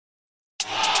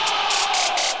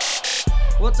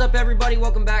What's up, everybody?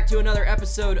 Welcome back to another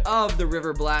episode of the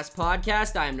River Blast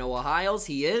Podcast. I am Noah Hiles.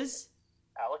 He is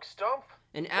Alex Stump.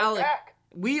 And We're Alex. back.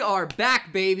 We are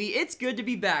back, baby. It's good to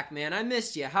be back, man. I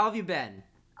missed you. How have you been?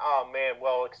 Oh, man.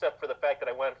 Well, except for the fact that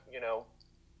I went,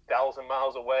 1,000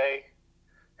 miles away.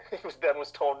 Then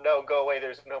was told, no, go away.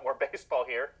 There's no more baseball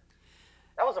here.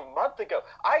 That was a month ago.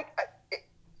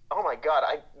 Oh, my God.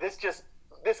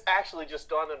 This actually just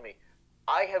dawned on me.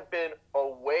 I have been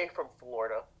away from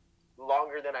Florida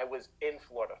longer than I was in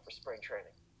Florida for spring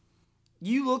training.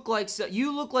 You look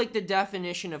like the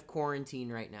definition of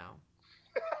quarantine right now.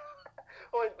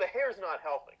 Well, the hair's not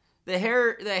helping. The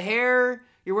hair,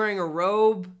 you're wearing a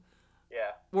robe.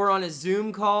 Yeah. We're on a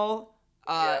Zoom call.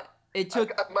 Yeah. It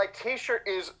took... My t-shirt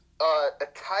is a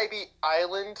Tybee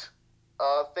Island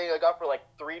thing I got for like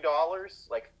 $3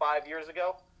 like 5 years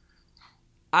ago.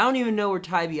 I don't even know where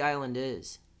Tybee Island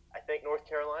is. I think North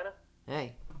Carolina.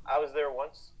 Hey. I was there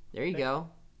once. There you go.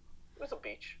 It was a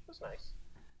beach. It was nice.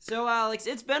 So, Alex,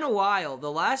 it's been a while. The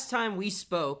last time we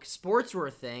spoke, sports were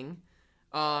a thing.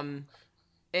 And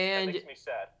That makes me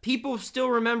sad. people still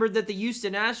remembered that the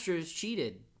Houston Astros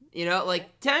cheated.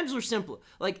 Times were simple.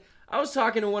 I was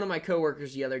talking to one of my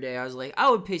coworkers the other day. I was like, I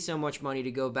would pay so much money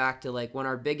to go back to, when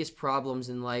our biggest problems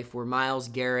in life were Myles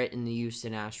Garrett and the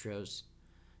Houston Astros.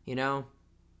 Yeah.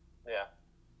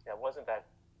 Yeah, wasn't that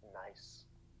nice?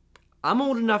 I'm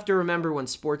old enough to remember when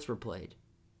sports were played.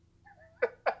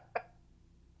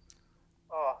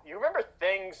 Oh, you remember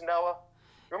things, Noah?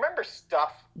 You remember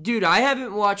stuff? Dude, I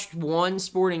haven't watched one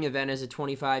sporting event as a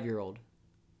 25-year-old.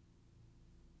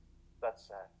 That's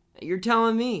sad. You're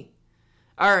telling me.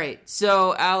 All right,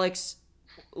 so, Alex,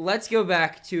 let's go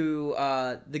back to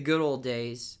the good old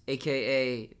days,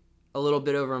 a.k.a. a little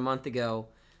bit over a month ago,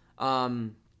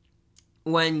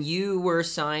 when you were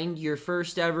assigned your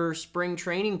first ever spring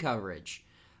training coverage.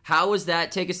 How was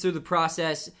that? Take us through the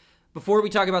process. Before we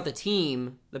talk about the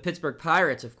team, the Pittsburgh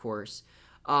Pirates, of course,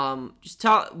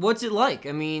 what's it like?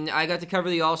 I mean, I got to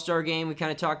cover the All-Star game. We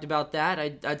kind of talked about that.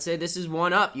 I'd say this is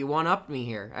one-up. You one-upped me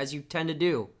here, as you tend to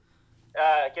do.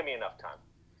 Give me enough time.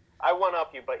 I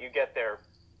one-up you, but you get there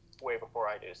way before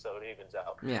I do, so it evens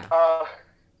out. Yeah.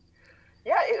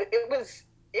 It was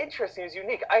interesting. It was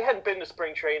unique. I hadn't been to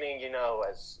spring training,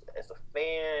 as a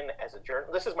fan, as a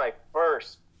journalist. This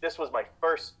was my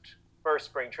first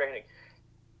spring training.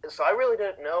 So I really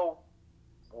didn't know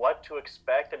what to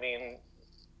expect. I mean,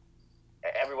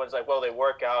 everyone's like, well, they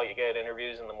work out, you get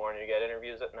interviews in the morning, you get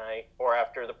interviews at night, or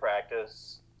after the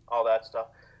practice, all that stuff.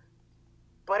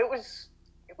 But it was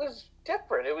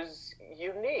different. It was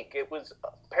unique. It was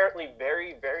apparently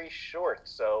very, very short.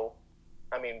 So,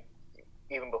 I mean,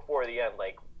 even before the end,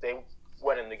 they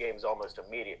went in the games almost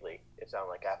immediately. It sounded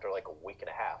like after a week and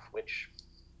a half, which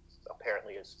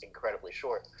apparently is incredibly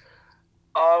short.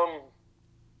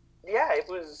 Yeah, it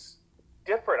was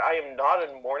different. I am not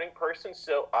a morning person,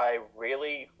 so I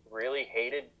really, really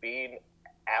hated being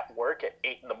at work at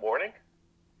 8 in the morning.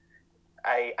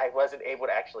 I wasn't able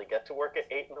to actually get to work at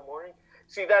 8 in the morning.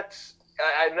 See,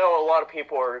 I know a lot of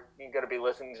people are going to be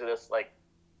listening to this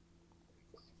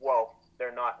well,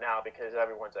 they're not now because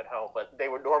everyone's at home, but they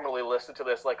would normally listen to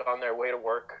this on their way to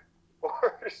work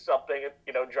or something,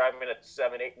 driving at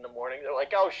 7, 8 in the morning. They're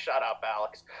like, oh, shut up,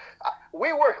 Alex.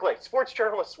 We work late. Sports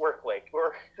journalists work late.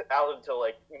 We're out until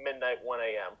midnight, 1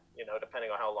 a.m.,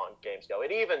 depending on how long games go.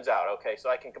 It evens out, okay,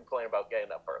 so I can complain about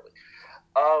getting up early.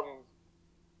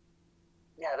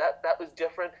 Yeah, that was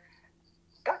different.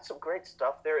 Got some great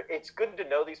stuff there. It's good to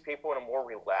know these people in a more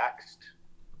relaxed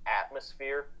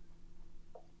atmosphere.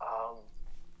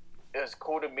 It was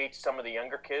cool to meet some of the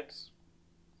younger kids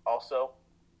also.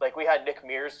 We had Nick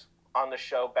Mears on the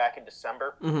show back in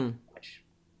December, which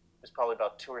was probably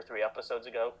about 2 or 3 episodes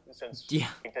ago, since we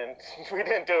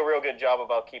didn't do a real good job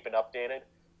about keeping updated,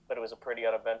 but it was a pretty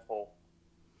uneventful.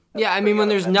 Yeah, I mean, when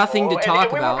there's nothing to talk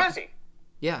about. We were busy.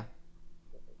 Yeah.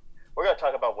 We're going to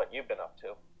talk about what you've been up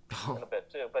to in a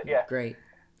bit, too. But, yeah. Great.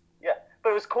 Yeah.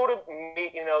 But it was cool to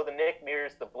meet, the Nick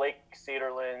Mears, the Blake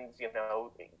Cedarlands,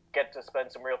 get to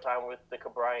spend some real time with the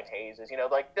Cabrian Hayeses.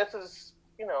 This is,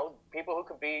 people who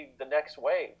could be the next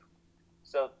wave.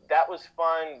 So that was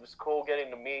fun. It was cool getting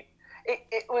to meet.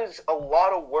 It was a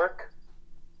lot of work.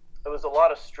 It was a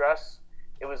lot of stress.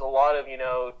 It was a lot of, 10,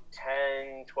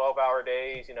 12-hour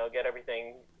days, get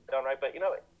everything done right. But,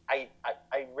 I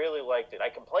really liked it. I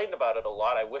complained about it a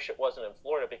lot. I wish it wasn't in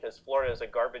Florida because Florida is a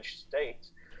garbage state.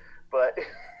 But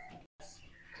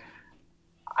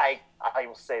I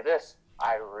will say this.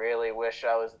 I really wish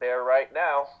I was there right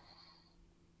now.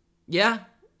 Yeah.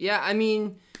 I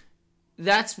mean,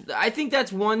 I think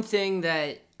that's one thing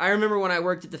that I remember when I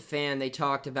worked at the Fan. They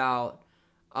talked about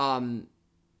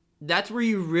that's where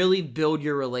you really build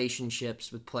your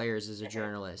relationships with players as a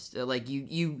journalist. Like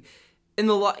you in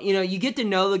the you get to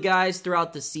know the guys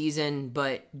throughout the season,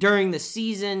 but during the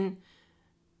season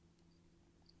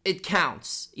it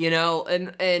counts,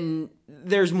 and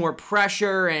there's more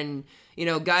pressure, and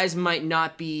guys might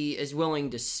not be as willing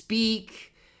to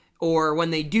speak, or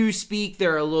when they do speak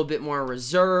they're a little bit more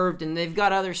reserved and they've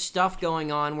got other stuff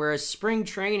going on, whereas spring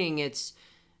training it's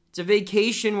a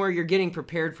vacation where you're getting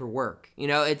prepared for work.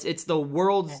 It's the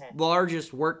world's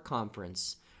largest work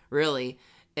conference, really.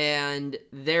 And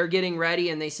they're getting ready,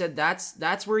 and they said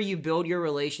that's where you build your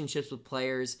relationships with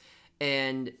players.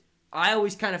 And I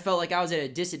always kind of felt like I was at a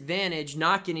disadvantage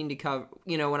not getting to cover,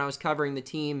 when I was covering the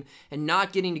team and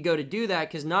not getting to go to do that,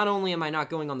 because not only am I not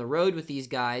going on the road with these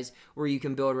guys where you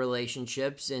can build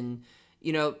relationships, and,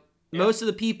 most of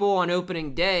the people on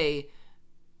opening day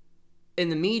in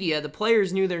the media, the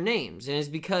players knew their names, and it's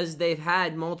because they've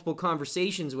had multiple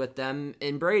conversations with them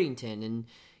in Bradenton, and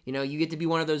you get to be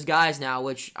one of those guys now,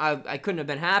 which I couldn't have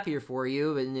been happier for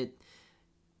you. And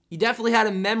you definitely had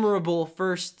a memorable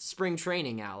first spring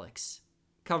training, Alex,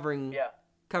 covering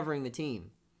the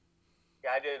team.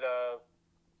 Yeah, I did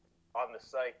on the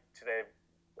site today.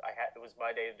 It was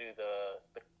my day to do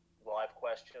the live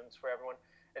questions for everyone.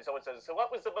 And someone says, so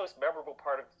what was the most memorable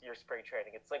part of your spring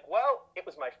training? It's like, well, it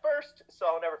was my first, so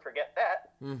I'll never forget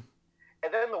that.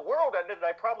 And then the world ended, and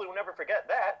I probably will never forget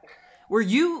that. Were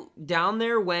you down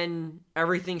there when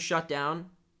everything shut down,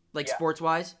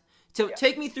 sports-wise? So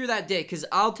take me through that day, because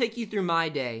I'll take you through my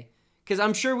day, because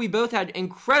I'm sure we both had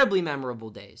incredibly memorable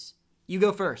days. You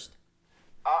go first.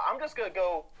 I'm just going to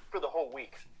go for the whole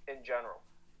week in general,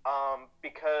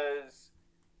 because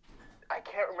I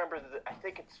can't remember. I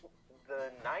think it's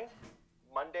the 9th,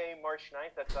 Monday, March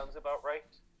 9th. That sounds about right.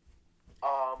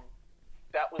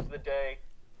 That was the day.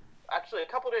 Actually, a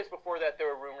couple days before that, there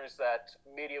were rumors that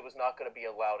media was not going to be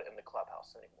allowed in the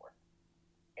clubhouse anymore.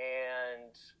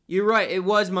 And you're right. It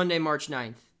was Monday, March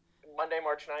 9th. Monday,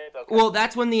 March 9th? Okay. Well,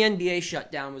 that's when the NBA shut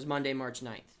down, was Monday, March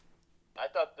 9th. I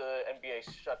thought the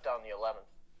NBA shut down the 11th.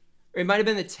 It might have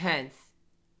been the 10th.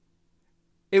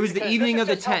 It was the evening of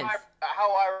the 10th.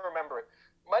 How I remember it.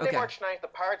 Monday, March 9th, the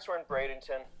Pirates were in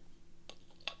Bradenton.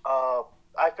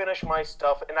 I finished my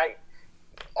stuff, and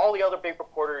all the other big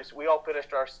reporters, we all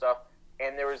finished our stuff,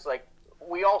 and there was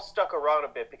we all stuck around a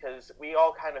bit because we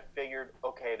all kind of figured,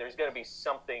 okay, there's going to be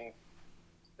something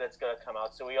that's going to come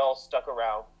out. So we all stuck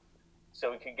around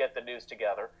so we could get the news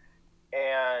together.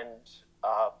 And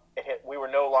we were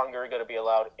no longer going to be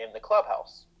allowed in the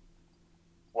clubhouse.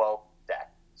 Well,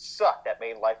 that sucked. That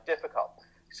made life difficult.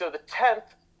 So the 10th,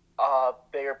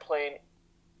 they are playing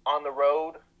on the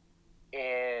road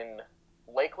in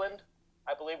Lakeland,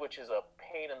 I believe, which is a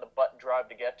pain in the butt drive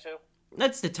to get to.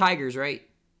 That's the Tigers, right?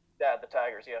 Yeah, the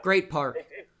Tigers, yeah. Great park.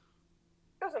 It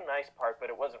was a nice park, but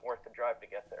it wasn't worth the drive to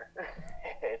get there.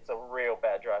 It's a real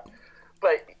bad drive.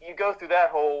 But you go through that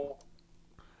whole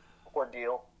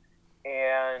ordeal,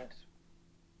 and,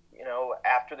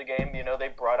 after the game, they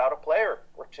brought out a player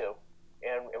or two,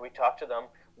 and we talked to them.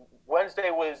 Wednesday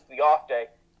was the off day,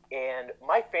 and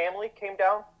my family came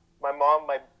down. My mom,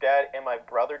 my dad, and my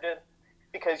brother did,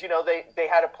 because, they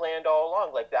had it planned all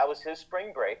along. That was his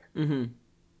spring break. Mm-hmm.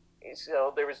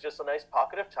 So there was just a nice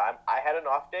pocket of time. I had an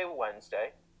off day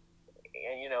Wednesday,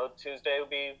 and, Tuesday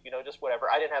would be, just whatever.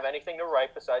 I didn't have anything to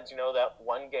write besides, that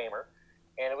one gamer.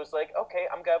 And it was like, okay,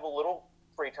 I'm going to have a little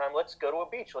free time. Let's go to a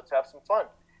beach. Let's have some fun.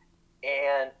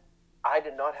 And I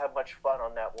did not have much fun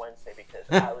on that Wednesday because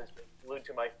I was glued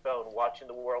to my phone watching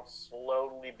the world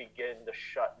slowly begin to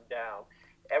shut down.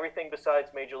 Everything besides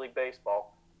Major League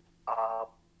Baseball.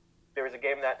 There was a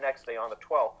game that next day on the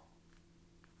 12th.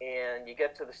 And you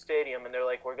get to the stadium, and they're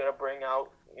like, we're going to bring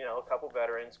out, a couple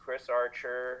veterans, Chris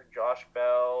Archer, Josh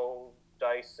Bell,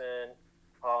 Dyson,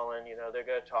 Holland. They're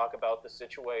going to talk about the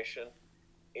situation.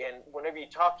 And whenever you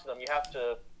talk to them, you have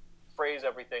to phrase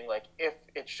everything like if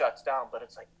it shuts down. But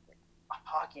it's like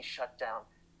hockey shut down,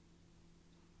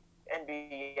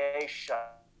 NBA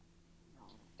shut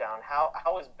down.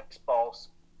 How is baseball?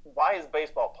 Why is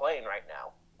baseball playing right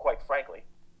now? Quite frankly,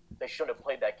 they shouldn't have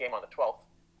played that game on the 12th.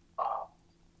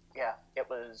 Yeah, it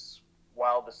was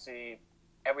wild to see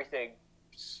everything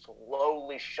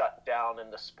slowly shut down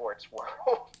in the sports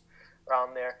world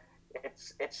around there.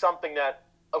 It's something that,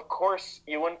 of course,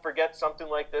 you wouldn't forget something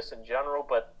like this in general,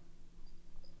 but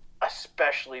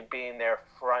especially being there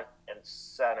front and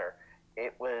center,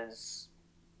 it was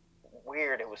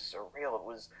weird. It was surreal. It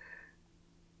was.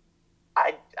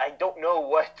 I don't know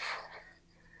what.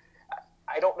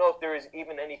 I don't know if there is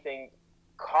even anything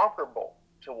comparable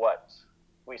to what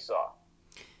we saw.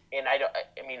 And I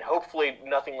mean, hopefully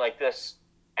nothing like this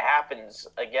happens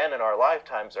again in our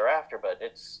lifetimes or after, but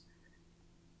this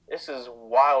is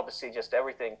wild to see just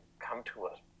everything come to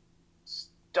a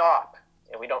stop,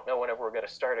 and we don't know whenever we're going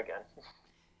to start again.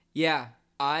 Yeah,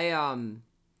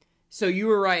 so you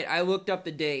were right. I looked up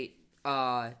the date.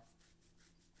 The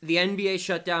NBA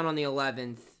shut down on the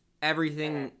 11th.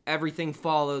 Everything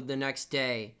followed the next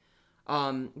day.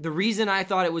 The reason I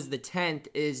thought it was the 10th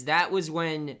is that was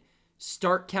when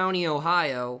Stark County,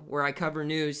 Ohio, where I cover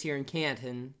news here in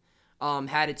Canton,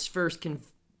 had its first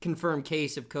confirmed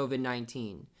case of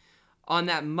COVID-19. On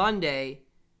that Monday,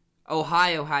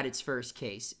 Ohio had its first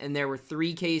case, and there were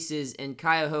 3 cases in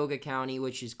Cuyahoga County,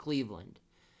 which is Cleveland.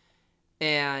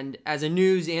 And as a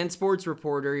news and sports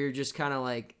reporter, you're just kind of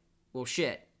like, well,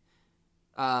 shit.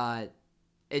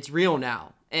 It's real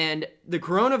now. And the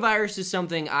coronavirus is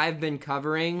something I've been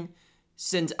covering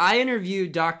since I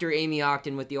interviewed Dr. Amy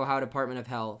Octon with the Ohio Department of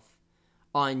Health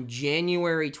on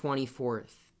January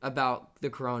 24th about the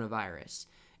coronavirus.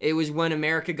 It was when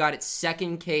America got its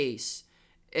second case.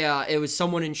 It was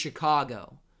someone in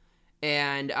Chicago.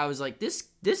 And I was like, this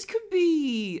could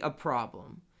be a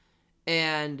problem.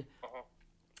 And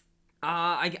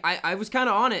I was kind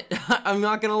of on it. I'm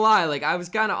not going to lie. Like, I was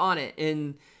kind of on it.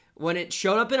 And when it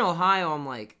showed up in Ohio, I'm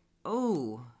like,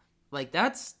 oh, like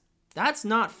that's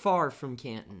not far from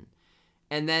Canton.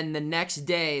 And then the next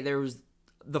day, there was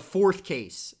the 4th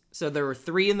case. So there were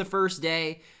 3 in the first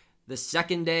day. The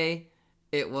second day,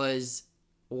 it was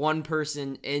one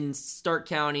person in Stark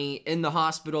County in the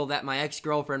hospital that my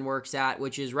ex-girlfriend works at,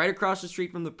 which is right across the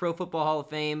street from the Pro Football Hall of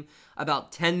Fame,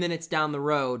 about 10 minutes down the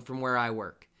road from where I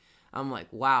work. I'm like,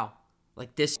 wow,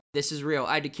 like this is real.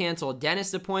 I had to cancel a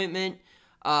dentist appointment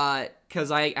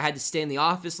because I had to stay in the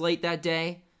office late that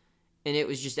day, and it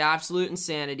was just absolute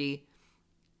insanity.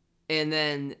 And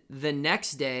then the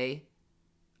next day,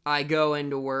 I go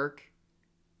into work,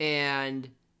 and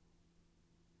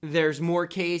there's more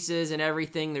cases and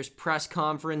everything. There's press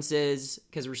conferences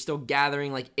because we're still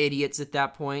gathering like idiots at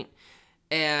that point.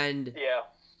 And yeah,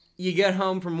 you get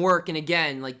home from work, and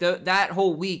again, like that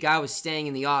whole week, I was staying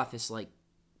in the office like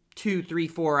 2, 3,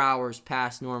 4 hours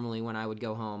past normally when I would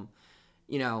go home,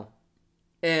 you know.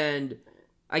 And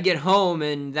I get home,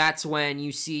 and that's when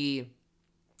you see,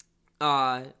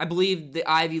 I believe the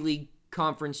Ivy League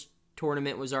conference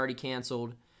tournament was already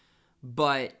canceled,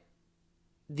 but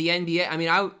the NBA, I mean,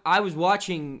 I was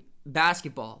watching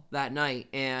basketball that night,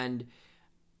 and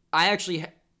I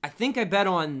think I bet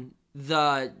on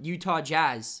the Utah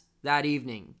Jazz that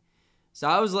evening. So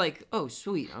I was like, oh,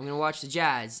 sweet, I'm going to watch the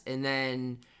Jazz. And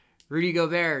then Rudy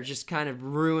Gobert just kind of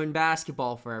ruined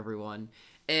basketball for everyone.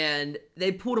 And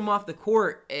they pulled him off the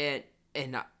court, and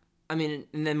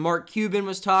then Mark Cuban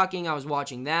was talking. I was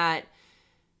watching that.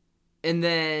 And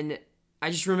then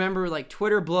I just remember, like,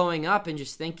 Twitter blowing up and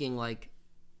just thinking, like,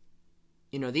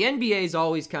 you know, the NBA is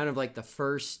always kind of like the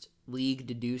first league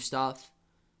to do stuff,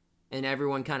 and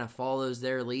everyone kind of follows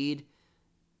their lead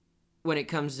when it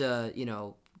comes to, you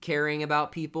know, caring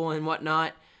about people and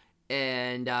whatnot.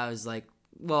 And I was like,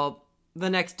 well, the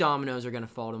next dominoes are going to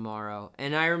fall tomorrow.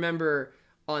 And I remember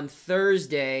on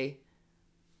Thursday,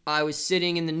 I was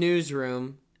sitting in the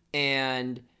newsroom,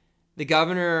 and the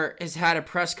governor has had a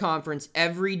press conference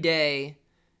every day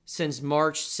since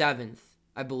March 7th,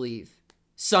 I believe.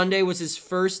 Sunday was his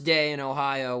first day in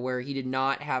Ohio where he did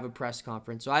not have a press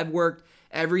conference. So I've worked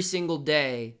every single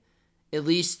day, at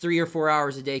least 3 or 4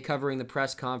 hours a day covering the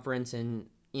press conference and,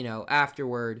 you know,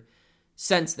 afterward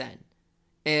since then.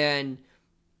 And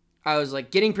I was like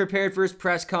getting prepared for his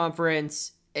press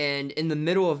conference, and in the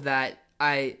middle of that,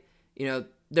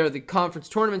 the conference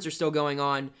tournaments are still going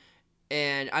on,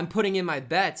 and I'm putting in my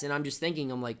bets, and I'm just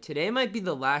thinking, I'm like, today might be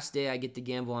the last day I get to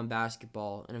gamble on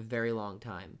basketball in a very long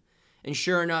time. And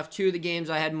sure enough, 2 of the games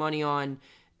I had money on,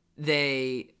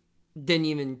 they didn't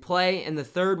even play. And the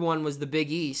third one was the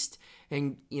Big East.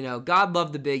 And, you know, God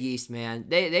love the Big East, man.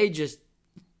 They just,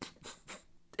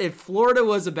 if Florida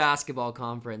was a basketball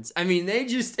conference, I mean, they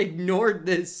just ignored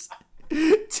this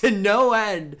to no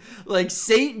end. Like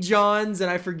St. John's, and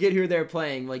I forget who they're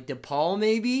playing, like DePaul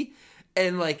maybe?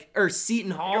 And like, or Seton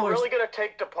Hall. You're really going to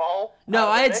take DePaul? No,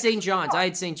 I had St.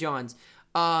 John's.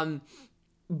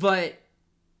 But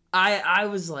I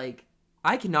was like,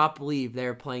 I cannot believe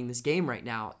they're playing this game right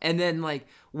now. And then I had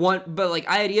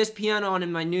ESPN on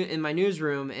in my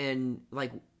newsroom, and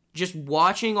like just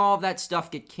watching all of that stuff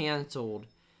get canceled.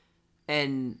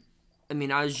 And I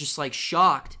mean, I was just like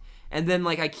shocked. And then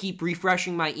like I keep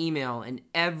refreshing my email, and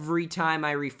every time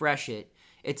I refresh it,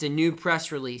 it's a new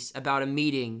press release about a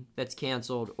meeting that's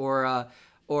canceled or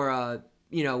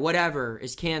whatever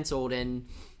is canceled. And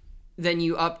then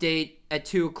you update at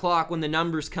 2:00 when the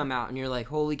numbers come out and you're like,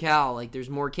 holy cow, like there's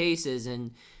more cases.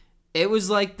 And it was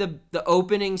like the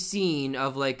opening scene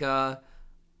of like a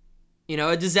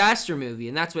disaster movie.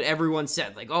 And that's what everyone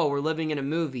said. Like, oh, we're living in a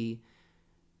movie.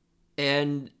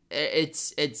 And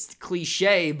it's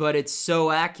cliche, but it's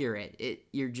so accurate.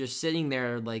 You're just sitting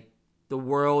there like the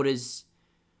world is,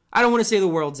 I don't want to say the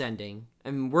world's ending.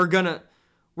 And we're gonna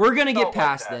get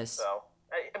past this. So.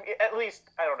 I mean, at least,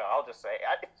 I don't know, I'll just say,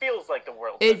 it feels like the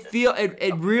world. It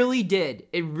really did.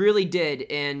 It really did.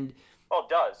 And well, it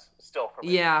does, still for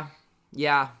me. Yeah.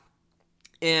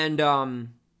 And,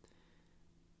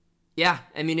 yeah,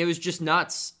 I mean, it was just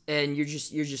nuts. And you're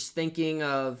just thinking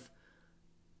of,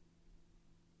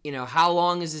 how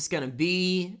long is this going to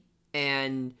be?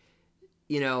 And,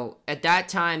 at that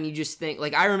time, you just think,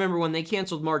 like, I remember when they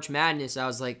canceled March Madness, I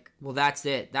was like, well, that's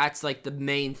it. That's, like, the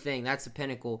main thing. That's the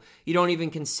pinnacle. You don't even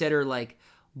consider, like,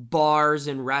 bars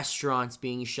and restaurants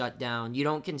being shut down. You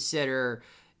don't consider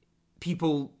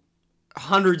people,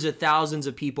 hundreds of thousands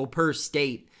of people per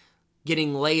state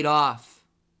getting laid off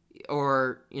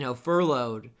or,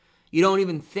 furloughed. You don't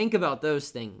even think about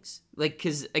those things. Like,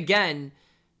 because, again,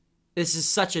 this is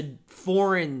such a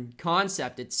foreign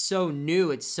concept. It's so new.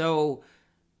 It's so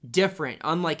different,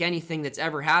 unlike anything that's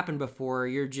ever happened before.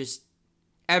 You're just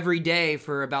every day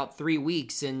for about 3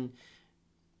 weeks, and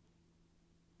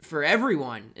for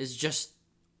everyone is just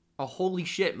a holy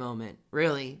shit moment,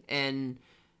 really. And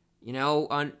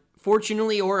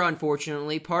fortunately or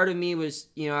unfortunately, part of me was,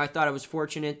 I thought I was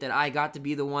fortunate that I got to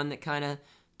be the one that kind of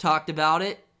talked about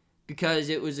it, because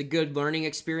it was a good learning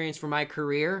experience for my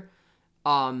career.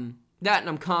 That, and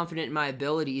I'm confident in my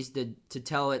abilities to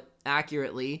tell it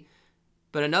accurately.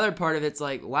 But another part of it's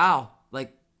like, wow,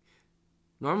 like,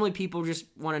 normally people just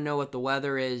want to know what the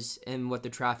weather is and what the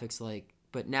traffic's like.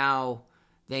 But now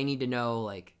they need to know,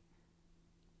 like,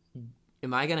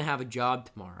 am I going to have a job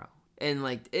tomorrow? And,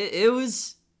 like, it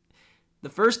was the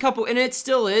first couple, and it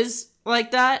still is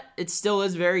like that. It still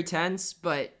is very tense.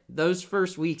 But those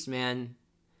first weeks, man,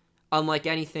 unlike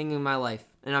anything in my life.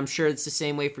 And I'm sure it's the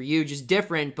same way for you, just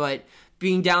different. But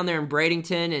being down there in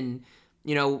Bradenton and,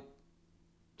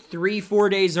 3-4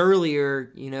 days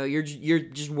earlier, you're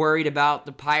just worried about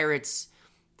the Pirates'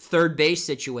 third base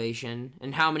situation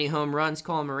and how many home runs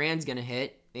Colin Moran's going to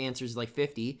hit. The answer is like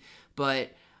 50.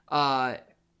 But, and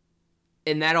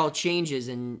that all changes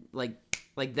and like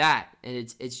that. And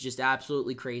it's just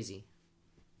absolutely crazy.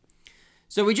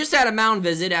 So we just had a mound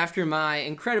visit after my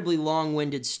incredibly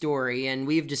long-winded story, and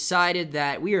we've decided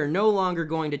that we are no longer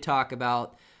going to talk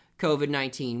about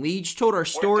COVID-19. We each told our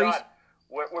stories.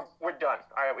 We're done.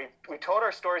 All right, we told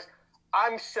our stories.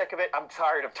 I'm sick of it. I'm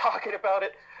tired of talking about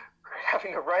it.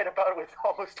 Having to write about it with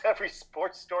almost every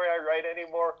sports story I write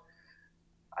anymore.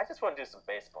 I just want to do some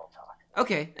baseball talk.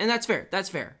 Okay, and that's fair. That's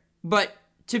fair. But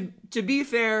to be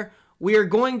fair, we are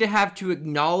going to have to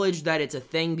acknowledge that it's a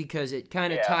thing because it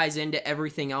kind of ties into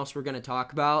everything else we're going to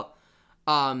talk about.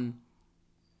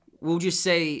 We'll just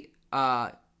say,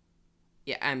 I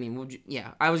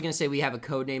was going to say we have a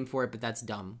code name for it, but that's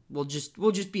dumb. We'll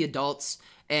just be adults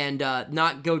and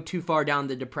not go too far down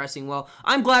the depressing well.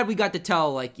 I'm glad we got to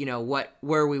tell,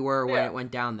 where we were when it went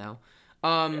down, though.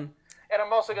 And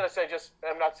I'm also going to say,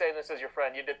 I'm not saying this as your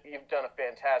friend, you've done a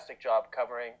fantastic job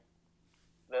covering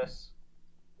this.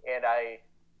 And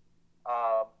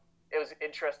it was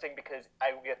interesting because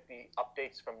I would get the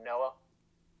updates from Noah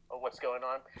of what's going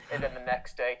on, and then the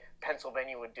next day,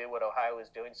 Pennsylvania would do what Ohio was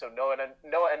doing. So Noah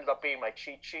ended up being my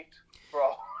cheat sheet for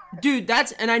all. Dude,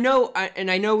 I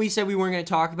know we said we weren't going to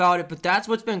talk about it, but that's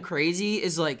what's been crazy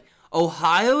is like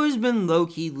Ohio has been low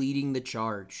key leading the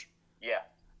charge. Yeah,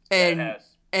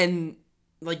 and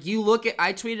like you look at,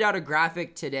 I tweeted out a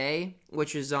graphic today,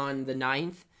 which is on the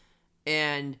 9th,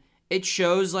 and it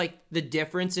shows, like, the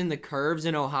difference in the curves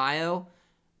in Ohio.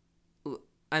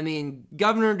 I mean,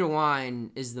 Governor DeWine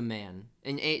is the man.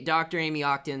 And Dr. Amy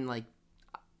Octon, like,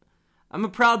 I'm a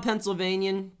proud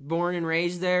Pennsylvanian, born and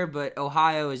raised there, but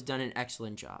Ohio has done an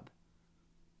excellent job.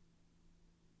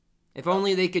 If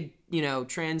only they could,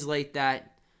 translate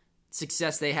that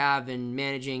success they have in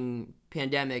managing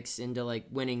pandemics into, like,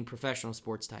 winning professional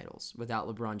sports titles without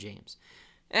LeBron James.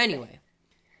 Anyway.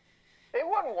 They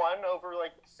won one over,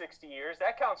 60 years.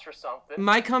 That counts for something.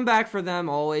 My comeback for them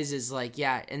always is,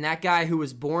 and that guy who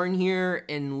was born here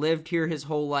and lived here his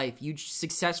whole life, you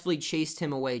successfully chased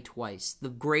him away twice. The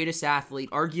greatest athlete,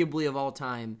 arguably of all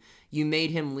time, you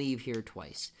made him leave here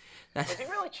twice. Was he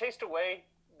really chased away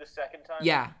the second time?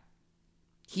 Yeah.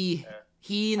 He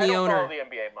and the owner... I don't follow the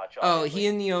NBA much, obviously. he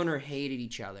and the owner hated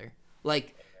each other.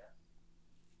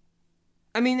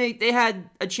 I mean, they had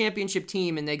a championship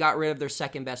team, and they got rid of their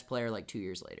second best player 2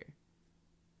 years later.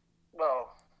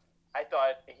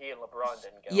 he and LeBron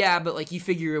didn't go. Yeah, but like you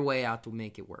figure your way out to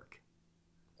make it work.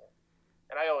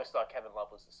 And I always thought Kevin Love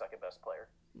was the second best player.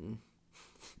 Mm.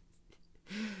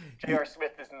 J.R.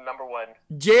 Smith is number one.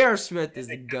 J.R. Smith is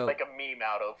the GOAT. Like a meme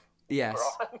out of yes,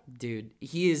 LeBron. Dude.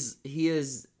 He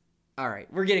is. All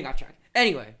right, we're getting off track.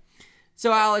 Anyway,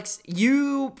 so Alex,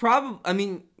 you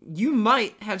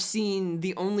might have seen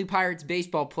the only Pirates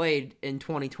baseball played in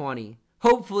 2020.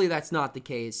 Hopefully that's not the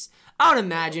case. I would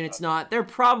imagine it's not. They're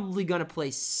probably going to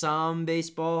play some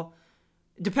baseball.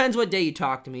 Depends what day you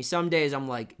talk to me. Some days I'm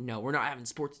like, no, we're not having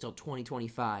sports till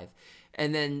 2025.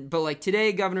 And then, but like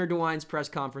today, Governor DeWine's press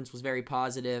conference was very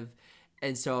positive.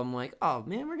 And so I'm like, oh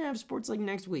man, we're going to have sports like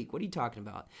next week. What are you talking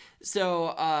about?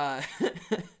 So,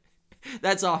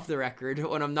 that's off the record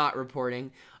when I'm not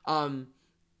reporting. But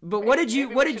what did you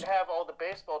have all the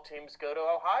baseball teams go to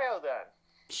Ohio then?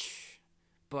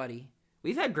 Buddy,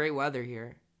 we've had great weather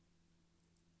here.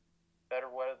 Better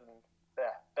weather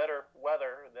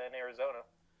than Arizona.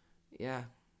 Yeah.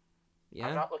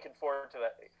 I'm not looking forward to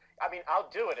that. I mean, I'll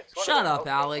do it. Shut up,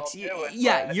 Alex.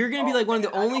 You're going to be like one of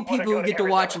the only people who get to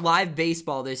watch live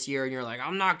baseball this year, and you're like,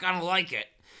 I'm not going to like it.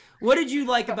 What did you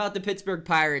like about the Pittsburgh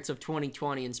Pirates of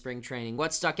 2020 in spring training?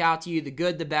 What stuck out to you? The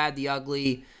good, the bad, the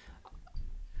ugly?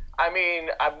 I mean,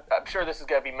 I'm sure this is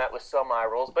going to be met with some eye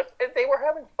rolls, but they were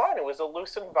having fun. It was a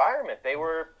loose environment. They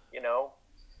were,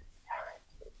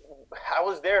 I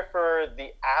was there for the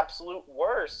absolute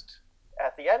worst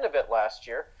at the end of it last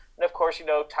year. And of course,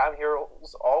 time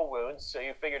heals all wounds, so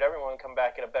you figured everyone would come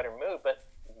back in a better mood. But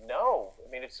no,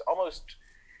 I mean, it's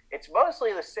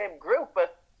mostly the same group,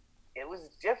 but it was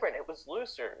different. It was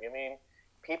looser. I mean,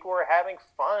 people were having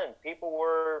fun. People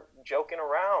were joking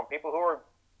around. People who were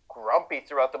grumpy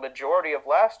throughout the majority of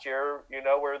last year,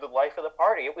 were the life of the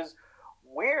party. It was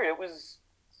weird. It was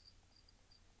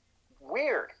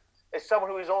weird. As someone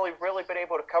who's only really been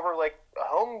able to cover like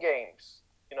home games,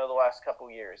 the last couple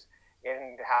of years,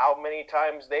 and how many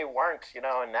times they weren't, in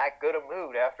that good a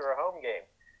mood after a home game.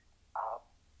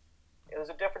 It was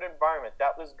a different environment.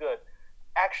 That was good.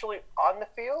 Actually, on the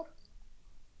field,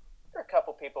 there are a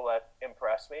couple people that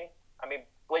impressed me. I mean,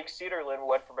 Blake Cederlind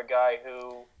went from a guy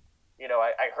who,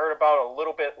 I heard about a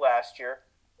little bit last year,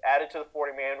 added to the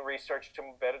 40-man, researched him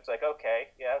a bit. It's like, okay,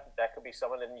 yeah, that could be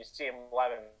someone. And you see him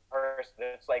live in person.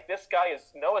 It's like, this guy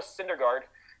is Noah Syndergaard,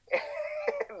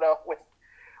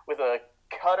 with a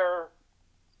cutter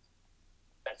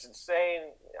that's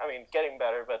insane. I mean, getting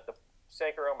better, but the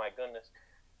sinker, oh my goodness.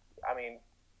 I mean,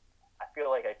 I feel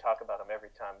like I talk about him every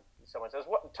time someone says,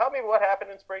 tell me what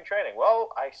happened in spring training. Well,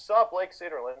 I saw Blake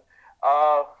Cederlind.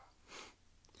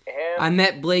 And I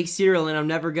met Blake Cederlind. I'm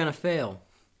never going to fail.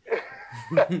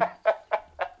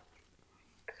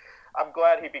 I'm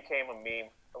glad he became a meme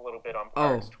a little bit on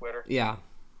Pirates Twitter. Yeah.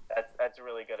 That's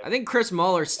really good. I think Chris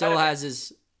Muller still has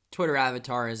his Twitter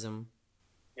avatarism.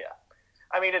 Yeah.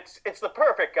 I mean, it's the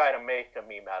perfect guy to make a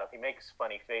meme out of. He makes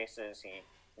funny faces. He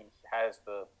has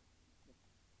the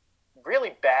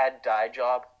really bad dye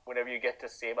job. Whenever you get to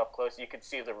see him up close, you can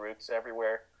see the roots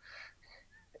everywhere.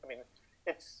 I mean,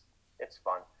 it's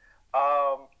fun.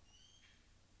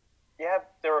 Yeah,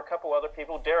 there were a couple other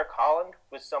people. Derek Holland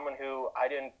was someone who I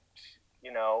didn't,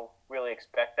 really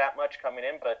expect that much coming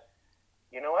in. But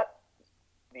you know what?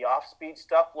 The off-speed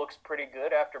stuff looks pretty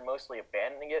good after mostly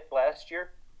abandoning it last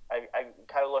year. I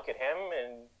kind of look at him,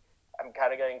 and I'm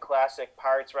kind of getting classic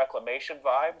Pirates reclamation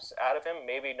vibes out of him.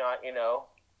 Maybe not,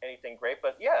 anything great,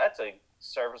 but yeah, that's a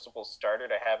serviceable starter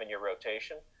to have in your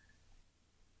rotation.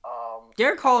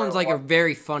 Derek Holland's like a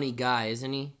very funny guy,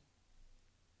 isn't he?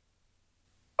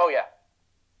 Oh yeah.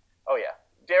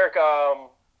 Derek, I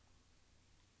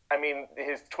mean,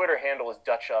 his Twitter handle is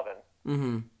Dutch Oven.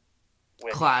 Mm-hmm.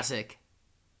 Classic.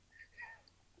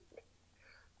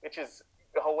 Which is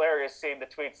hilarious, seeing the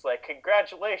tweets like,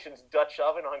 congratulations, Dutch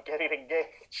Oven, on getting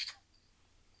engaged.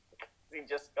 He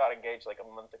just got engaged like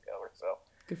a month ago or so.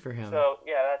 Good for him. So,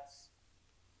 yeah,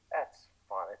 that's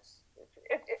fun.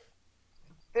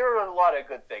 There are a lot of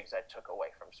good things I took away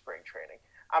from spring training.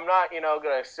 I'm not,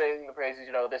 going to sing the praises,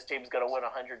 this team's going to win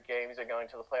 100 games or going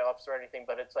to the playoffs or anything,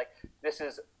 but it's like, this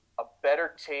is a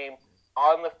better team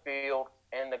on the field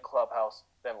and the clubhouse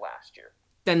than last year.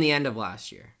 Than the end of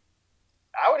last year.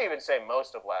 I would even say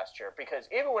most of last year, because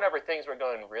even whenever things were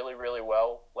going really, really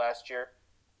well last year,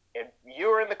 and you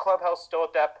were in the clubhouse still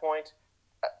at that point,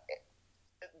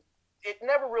 it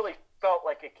never really felt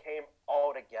like it came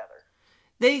all together.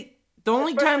 The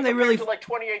only time they really... like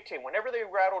 2018, whenever they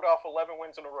rattled off 11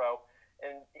 wins in a row,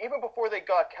 and even before they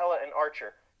got Kella and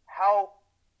Archer, how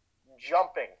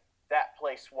jumping that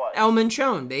place was. El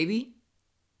Manchon, baby.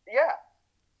 Yeah.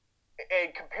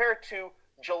 And compared to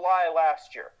July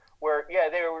last year, where, yeah,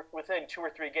 they were within 2 or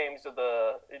 3 games of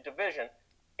the division.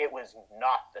 It was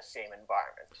not the same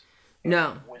environment.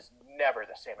 No. It was never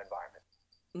the same environment.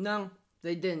 No,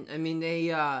 they didn't. I mean,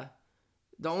 the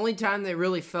only time they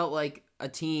really felt like a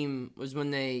team was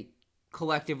when they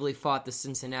collectively fought the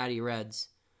Cincinnati Reds.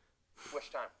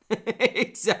 Which time?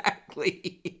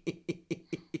 Exactly.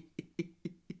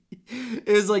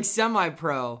 It was like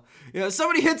semi-pro.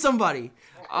 Somebody hit somebody.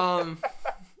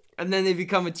 And then they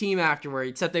become a team afterward,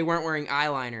 except they weren't wearing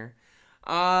eyeliner.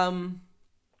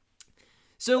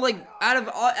 So, like,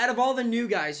 out of all the new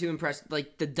guys who impressed,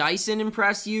 like, did Dyson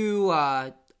impress you?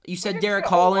 You said Derek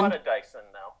Holland. A lot of Dyson,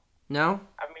 no. No?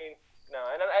 I mean, no.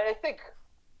 And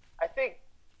I think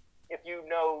if you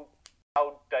know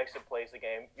how Dyson plays the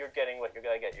game, you're getting what you're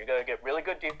going to get. You're going to get really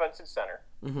good defense in center.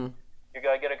 Mm-hmm. You're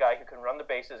going to get a guy who can run the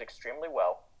bases extremely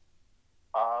well.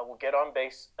 Will get on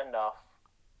base enough.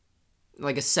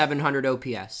 Like a 700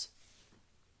 OPS.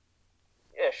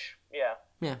 Ish, yeah.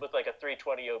 Yeah. With like a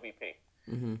 320 OBP.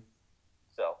 Mm-hmm.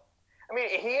 So, I mean,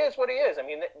 he is what he is. I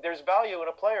mean, there's value in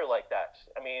a player like that.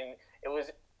 I mean, it was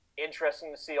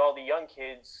interesting to see all the young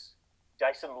kids.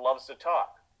 Dyson loves to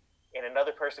talk. And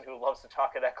another person who loves to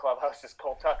talk in that clubhouse is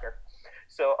Cole Tucker.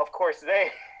 So, of course,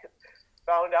 they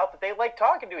found out that they like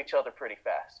talking to each other pretty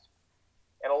fast.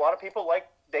 And a lot of people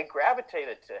they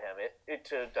gravitated to him,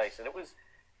 to Dyson.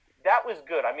 That was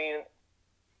good. I mean,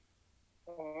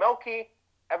 Melky,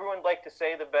 everyone liked to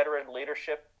say the veteran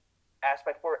leadership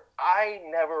aspect for it. I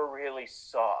never really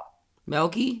saw.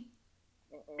 Melky?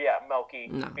 Yeah,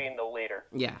 Melky being the leader.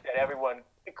 Yeah. That everyone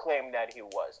claimed that he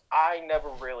was. I never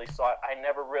really saw it. I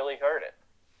never really heard it.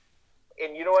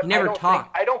 And you know what? He never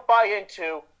talked. I don't buy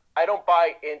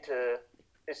into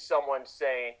is someone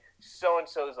saying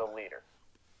so-and-so is a leader.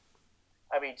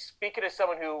 I mean, speaking as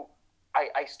someone who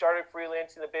I started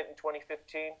freelancing a bit in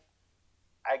 2015.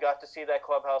 I got to see that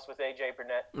clubhouse with AJ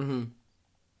Burnett. Mm-hmm.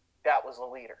 That was a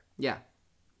leader. Yeah.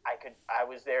 I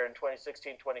was there in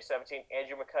 2016, 2017.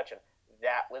 Andrew McCutcheon.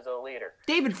 That was a leader.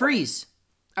 David Freese,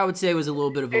 I would say, was a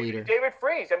little bit of a leader. David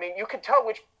Freese. I mean, you could tell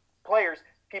which players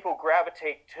people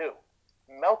gravitate to.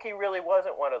 Melky really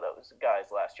wasn't one of those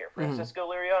guys last year. Francisco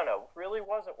Liriano really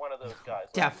wasn't one of those guys.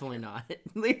 Definitely not.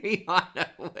 Liriano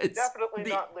was definitely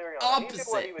not Liriano. Opposite. He did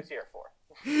what he was here for.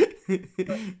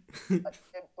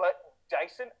 but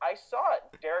Dyson, I saw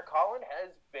it. Derek Holland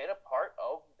has been a part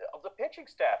of the pitching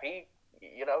staff.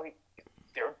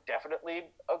 They're definitely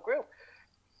a group.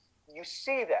 You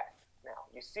see that now.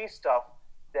 You see stuff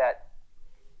that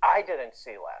I didn't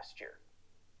see last year.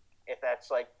 If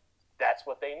that's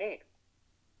what they need.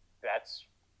 That's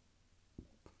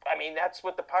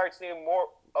what the Pirates need more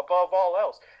above all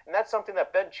else. And that's something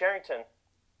that Ben Cherington,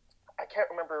 I can't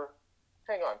remember,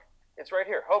 hang on, it's right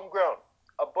here, Homegrown,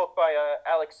 a book by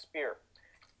Alex Spear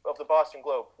of the Boston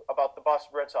Globe about the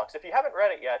Boston Red Sox. If you haven't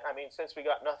read it yet, I mean, since we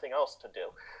got nothing else to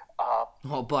do.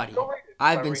 Oh, buddy,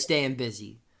 I've been staying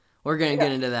busy. We're going to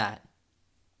get into that.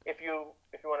 If you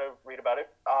want to read about it.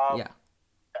 Yeah.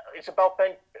 It's about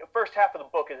first half of the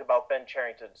book is about Ben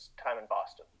Cherington's time in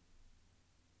Boston.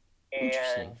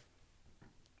 And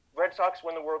Red Sox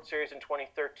win the World Series in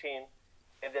 2013,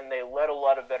 and then they let a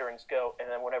lot of veterans go.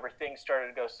 And then whenever things started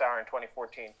to go sour in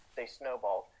 2014, they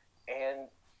snowballed. And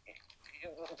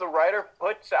the writer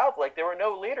puts out like there were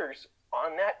no leaders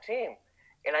on that team.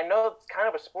 And I know it's kind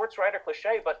of a sports writer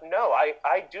cliche, but no,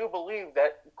 I do believe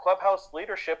that clubhouse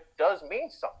leadership does mean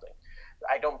something.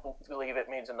 I don't believe it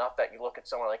means enough that you look at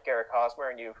someone like Garrett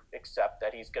Hosmer and you accept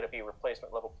that he's going to be a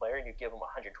replacement level player and you give him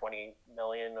 $120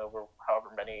 million over however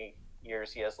many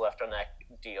years he has left on that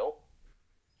deal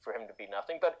for him to be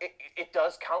nothing. But it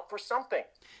does count for something.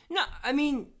 No, I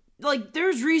mean, like,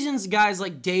 there's reasons guys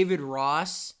like David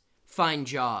Ross find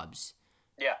jobs.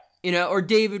 Yeah. Or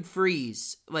David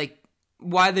Freese. Like,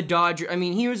 why the Dodgers... I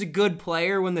mean, he was a good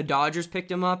player when the Dodgers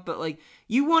picked him up, but, like,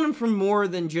 you want him for more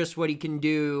than just what he can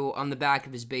do on the back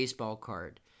of his baseball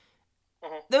card.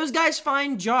 Mm-hmm. Those guys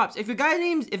find jobs. If a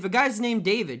guy's named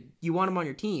David, you want him on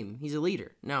your team. He's a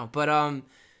leader. No, but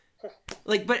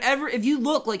if you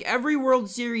look, like, every World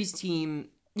Series team,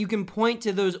 you can point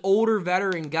to those older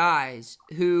veteran guys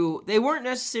who they weren't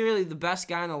necessarily the best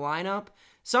guy in the lineup.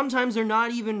 Sometimes they're not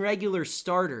even regular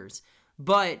starters,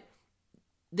 but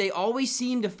they always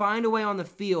seem to find a way on the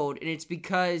field, and it's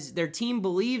because their team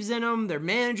believes in them, their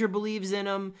manager believes in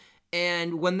them,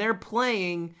 and when they're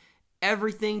playing,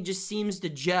 everything just seems to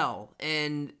gel.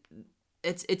 And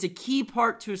it's a key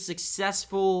part to a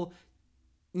successful,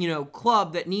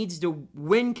 club that needs to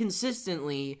win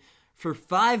consistently for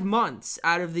 5 months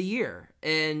out of the year.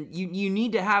 And you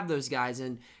need to have those guys.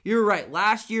 And you're right,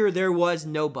 last year there was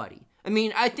nobody. I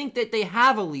mean, I think that they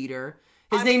have a leader.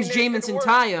 His name's it Jamison worked.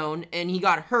 Tyone, and he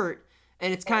got hurt,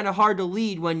 and it's kind of hard to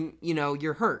lead when,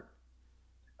 you're hurt.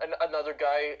 Another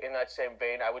guy in that same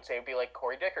vein, I would say, would be like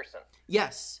Corey Dickerson.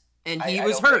 Yes, and he I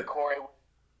was don't hurt. think Corey,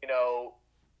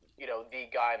 the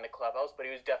guy in the clubhouse, but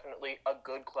he was definitely a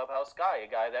good clubhouse guy,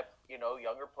 a guy that,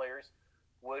 younger players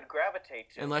would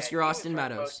gravitate to. Unless and you're he was Austin hurt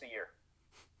Meadows. Most of the year.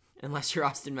 Unless you're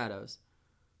Austin Meadows.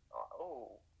 Ooh.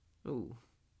 Ooh.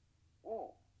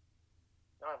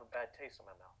 Now I have a bad taste in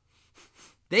my mouth.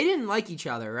 They didn't like each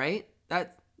other, right?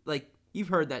 You've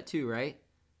heard that too, right?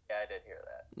 Yeah, I did hear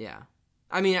that. Yeah.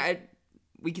 I mean,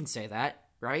 we can say that,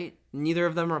 right? Neither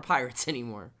of them are Pirates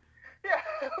anymore. Yeah.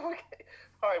 Okay.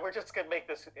 All right, we're just going to make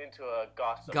this into a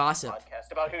gossip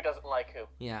podcast about who doesn't like who.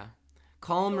 Yeah.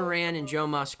 Colin Moran and Joe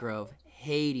Musgrove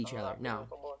hate each other. No.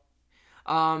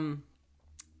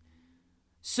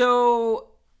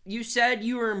 So you said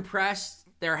you were impressed.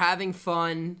 They're having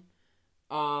fun.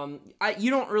 You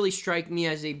don't really strike me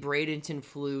as a Bradenton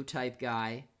flu type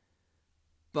guy,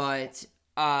 but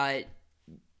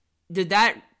did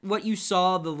that, what you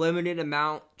saw, the limited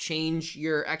amount, change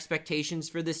your expectations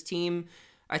for this team?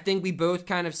 I think we both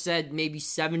kind of said maybe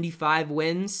 75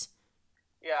 wins.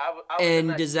 Yeah, I was in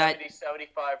that 70-75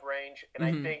 range, and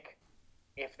I think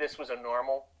if this was a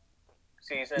normal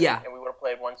season and we would have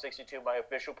played 162, my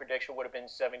official prediction would have been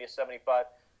 70-75.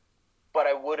 But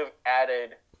I would have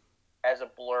added as a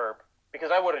blurb, because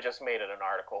I would have just made it an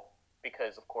article,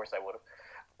 because of course I would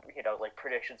have, like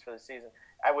predictions for the season.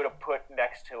 I would have put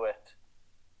next to it,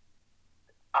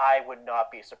 I would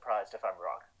not be surprised if I'm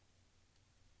wrong.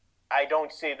 I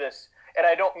don't see this, and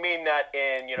I don't mean that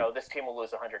in, this team will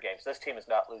lose 100 games. This team is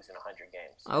not losing 100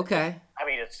 games. Okay. I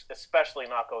mean, it's especially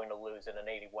not going to lose in an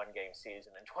 81-game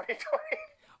season in 2020.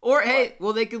 Or, hey,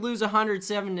 they could lose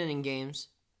 107-inning games.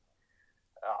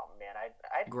 Oh, man,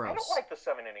 I Gross. don't like the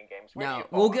 7-inning games. No,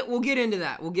 we'll get into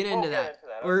that. We'll get into that.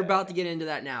 We're about to get into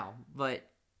that now, but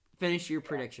finish your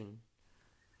prediction.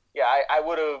 Yeah, I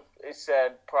would have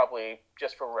said probably,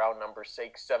 just for round numbers'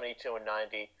 sake, 72 and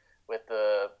 90, with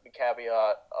the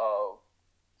caveat of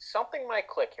something might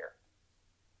click here.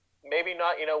 Maybe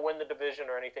not, win the division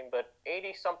or anything, but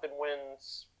 80-something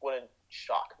wins wouldn't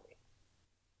shock me.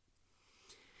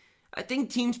 I think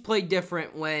teams play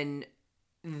different when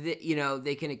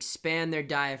they can expand their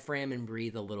diaphragm and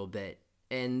breathe a little bit.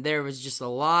 And there was just a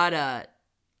lot of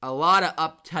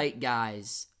uptight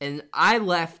guys. And I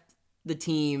left the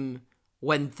team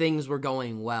when things were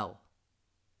going well.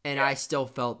 And I still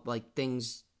felt like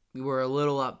things were a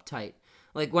little uptight.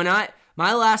 Like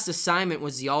my last assignment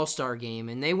was the All-Star game,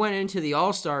 and they went into the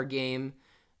All-Star game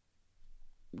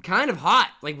kind of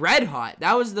hot, like red hot.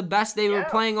 That was the best they were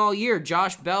playing all year.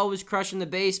 Josh Bell was crushing the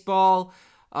baseball.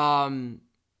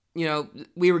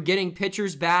 We were getting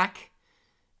pitchers back.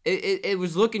 It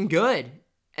was looking good.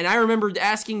 And I remember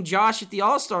asking Josh at the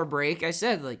All-Star break, I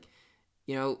said,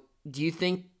 do you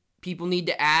think people need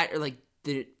to add, or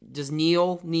does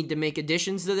Neil need to make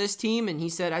additions to this team? And he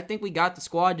said, I think we got the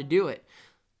squad to do it.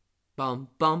 Bum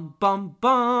bum bum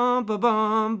bum bum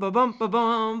bum bum bum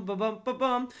bum bum bum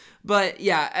bum. But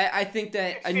yeah, I think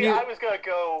that I was gonna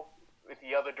go with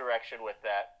the other direction with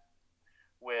that,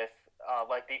 with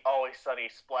the Always Sunny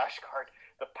splash card.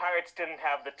 The Pirates didn't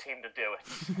have the team to do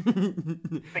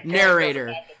it.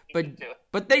 Narrator,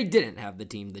 but they didn't have the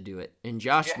team to do it, and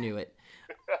Josh knew it.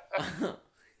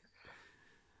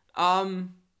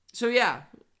 So yeah,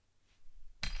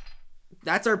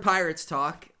 that's our Pirates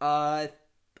talk.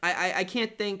 I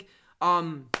can't think.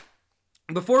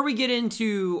 Before we get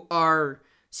into our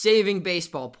saving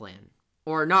baseball plan,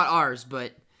 or not ours,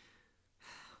 but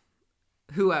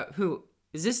who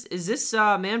is this? Is this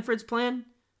Manfred's plan?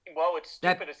 Well, it's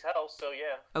stupid as hell. So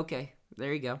yeah. Okay,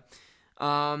 there you go.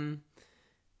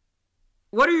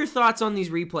 What are your thoughts on these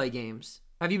replay games?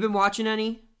 Have you been watching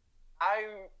any? I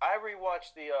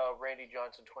rewatched the Randy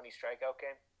Johnson 20 strikeout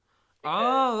game.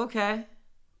 Oh, okay.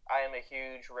 I am a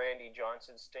huge Randy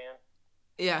Johnson stan.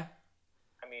 Yeah.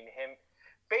 I mean, him.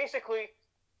 Basically,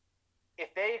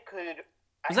 if they could.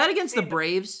 Was that against the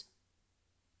Braves?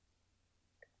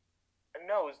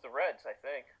 No, it was the Reds, I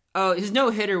think. Oh, his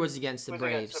no-hitter was against the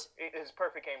Braves. His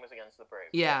perfect game was against the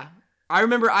Braves. Yeah. I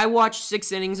remember I watched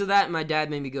 6 innings of that, and my dad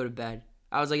made me go to bed.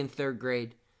 I was in 3rd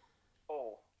grade.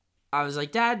 Oh. I was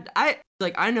like, Dad,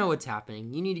 I know what's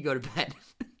happening. You need to go to bed.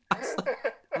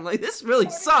 I'm like, this really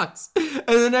sucks. And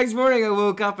the next morning I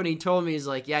woke up and he told me, he's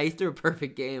like, yeah, he threw a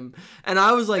perfect game. And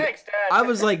I was like, thanks,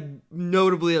 Dad.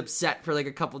 Notably upset for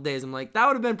a couple days. I'm like, that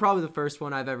would have been probably the first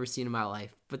one I've ever seen in my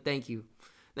life. But thank you.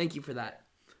 Thank you for that.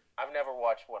 I've never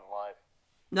watched one live.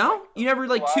 No? You never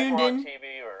tuned or in? on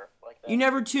TV or like that. You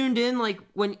never tuned in, like,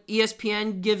 when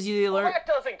ESPN gives you the alert? Well, that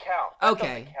doesn't count.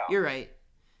 Okay, you're right.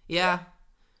 Yeah.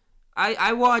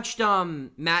 I watched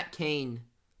Matt Cain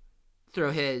throw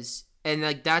his, and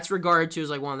like that's regarded to as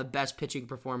like one of the best pitching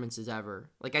performances ever.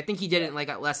 Like I think he did it in like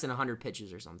at less than 100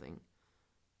 pitches or something.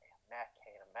 Matt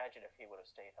Cain, imagine if he would have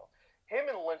stayed healthy. Him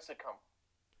and Lincecum.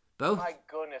 Both. My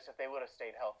goodness, if they would have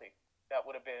stayed healthy, that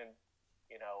would have been,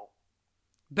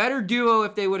 better duo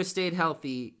if they would have stayed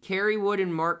healthy. Kerry Wood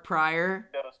and Mark Pryor.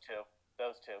 Those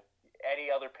two.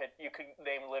 Any other pitch, you could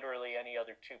name literally any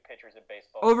other two pitchers in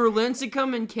baseball. Over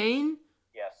Lincecum and Cain?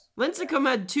 Yes. Lincecum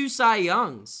had 2 Cy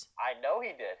Youngs. I know he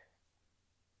did.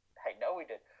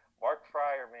 Mark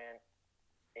Pryor, man.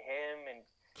 Him and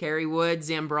Kerry Wood,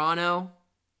 Zambrano.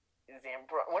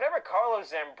 Whenever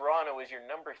Carlos Zambrano was your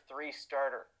number 3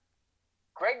 starter,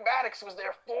 Greg Maddux was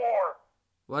their 4.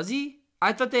 Was he?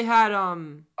 I thought they had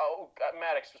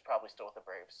Maddux was probably still with the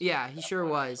Braves. Yeah, he sure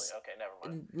was. Okay, never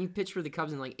mind. He pitched for the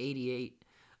Cubs in like 88.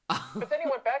 But then he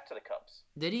went back to the Cubs.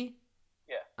 Did he?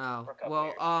 Yeah. Oh, for a couple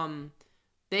well, years.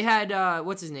 they had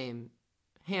what's his name?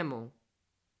 Hamill.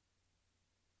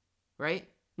 Right?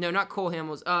 No, not Cole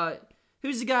Hamels.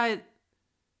 Who's the guy?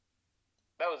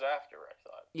 That was after, I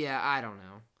thought. Yeah, I don't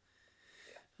know.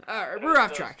 Yeah. All right, we're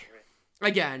off track.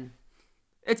 Again,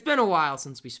 it's been a while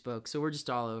since we spoke, so we're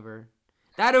just all over.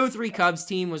 That 03 Cubs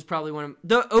team was probably one of...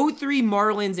 The 03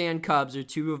 Marlins and Cubs are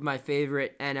 2 of my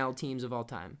favorite NL teams the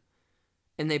time.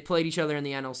 And they played each other in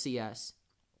the NLCS.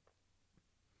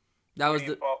 That was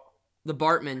the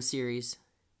Bartman series.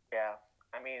 Yeah.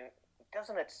 I mean,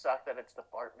 doesn't it suck that it's the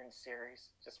Bartman series?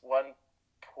 Just one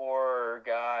poor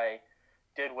guy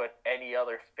did what any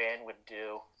other fan would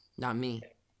do. Not me.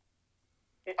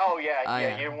 Oh,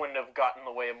 yeah. You wouldn't have gotten in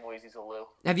the way of Moises Alou.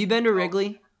 Have you been to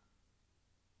Wrigley?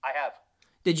 I have.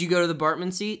 Did you go to the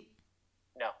Bartman seat?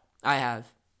 No. I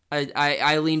have.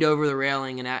 I leaned over the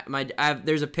railing and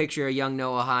there's a picture of young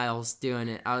Noah Hiles doing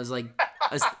it. I was like,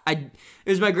 it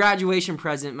was my graduation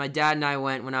present. My dad and I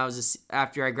went when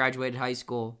after I graduated high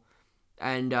school,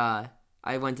 and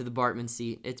I went to the Bartman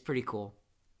seat. It's pretty cool.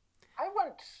 I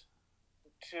went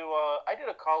to I did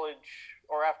a college,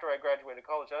 or after I graduated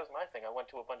college, that was my thing. I went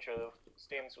to a bunch of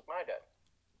stadiums with my dad.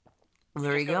 Well,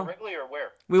 there you go. To Wrigley or where?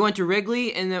 We went to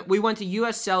Wrigley, and then we went to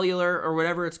U.S. Cellular, or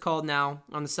whatever it's called now,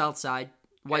 on the south side.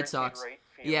 White Sox.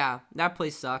 Yeah, that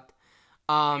place sucked.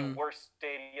 The worst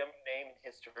stadium name in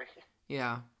history.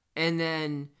 Yeah. And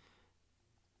then,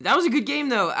 that was a good game,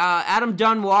 though. Adam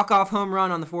Dunn walk-off home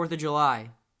run on the 4th of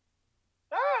July.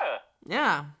 Ah!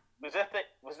 Yeah. Was that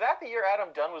the year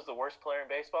Adam Dunn was the worst player in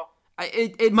baseball?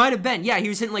 It might have been. Yeah, he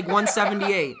was hitting like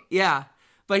 178. Yeah.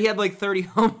 But he had like 30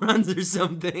 home runs or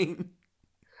something.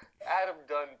 Adam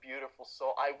Dunn, beautiful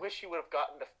soul. I wish he would have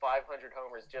gotten to 500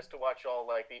 homers just to watch all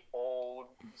like the old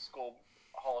school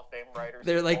Hall of Fame writers.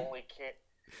 They're like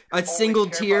a single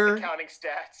tear counting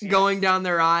stats, going down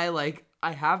their eye. Like,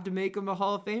 I have to make him a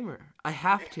Hall of Famer. I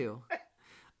have to.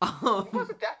 He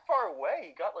wasn't that far away.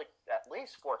 He got like at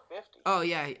least 450. Oh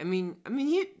yeah. I mean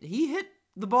he hit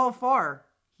the ball far.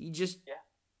 He just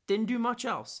didn't do much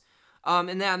else.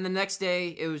 And then the next day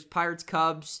it was Pirates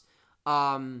Cubs.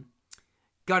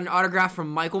 Got an autograph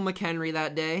from Michael McHenry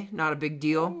that day. Not a big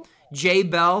deal. Jay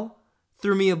Bell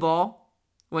threw me a ball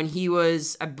when he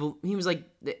was like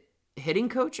the hitting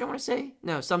coach, I want to say.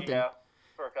 No, something. Yeah,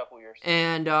 for a couple years.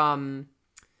 And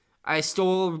I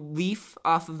stole a leaf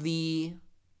off of the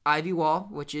ivy wall,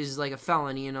 which is like a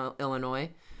felony in Illinois.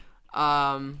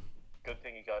 Good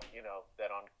thing you got,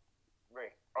 that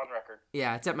on record.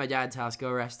 Yeah, it's at my dad's house. Go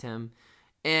arrest him.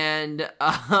 And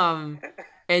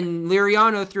and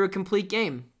Liriano threw a complete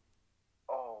game.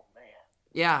 Oh man.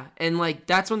 Yeah, and like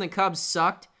that's when the Cubs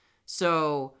sucked.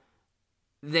 So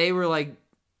they were like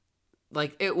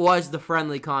it was the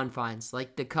friendly confines.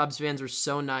 Like the Cubs fans were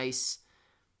so nice.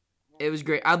 It was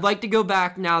great. I'd like to go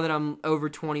back now that I'm over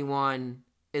 21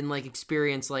 and like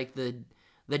experience like the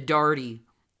Darty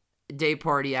day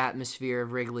party atmosphere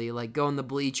of Wrigley. Like go in the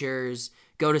bleachers,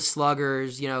 go to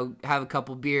Sluggers, have a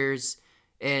couple beers.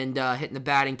 And hit in the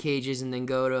batting cages and then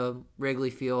go to Wrigley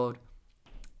Field.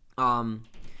 But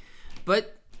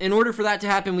in order for that to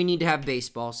happen, we need to have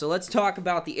baseball. So let's talk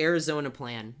about the Arizona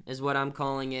plan, is what I'm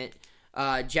calling it.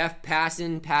 Jeff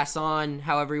Passan,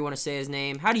 however you want to say his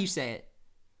name. How do you say it?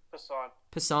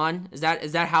 Passan? Is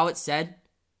that how it's said?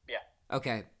 Yeah.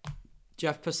 Okay.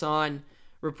 Jeff Passan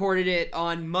reported it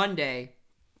on Monday,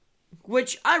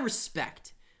 which I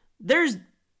respect.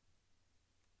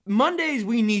 Mondays,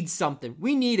 we need something.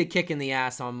 We need a kick in the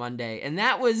ass on Monday. And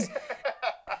that was,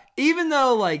 even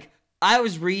though, like, I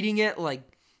was reading it, like,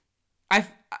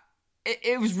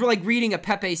 it was like reading a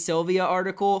Pepe Sylvia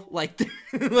article, like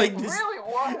like this, really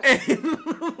was.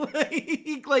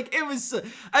 like it was.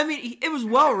 I mean, it was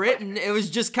well written. It was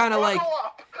just kind of like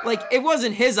it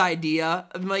wasn't his idea.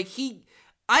 Like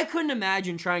I couldn't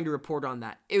imagine trying to report on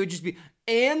that. It would just be,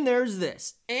 and there's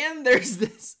this, and there's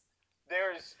this.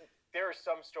 There are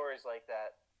some stories like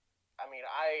that. I mean,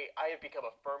 I have become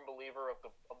a firm believer of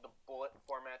the bullet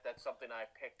format. That's something I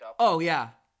picked up. Oh yeah.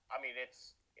 I mean,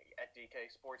 it's at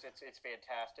DK Sports. It's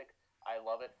fantastic. I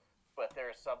love it. But there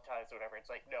are sometimes whenever it's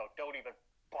like, no, don't even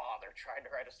bother trying to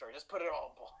write a story. Just put it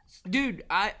all in bullets. Dude,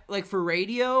 I like for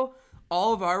radio,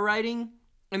 all of our writing.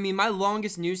 I mean, my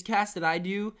longest newscast that I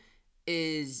do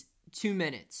is 2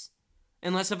 minutes,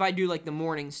 unless if I do like the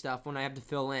morning stuff when I have to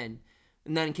fill in,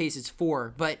 and then in case it's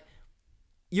 4. But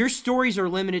your stories are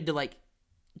limited to like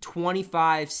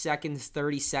 25 seconds,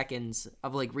 30 seconds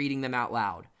of like reading them out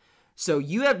loud. So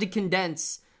you have to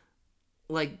condense,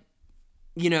 like,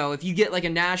 you know, if you get like a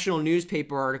national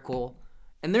newspaper article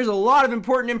and there's a lot of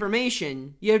important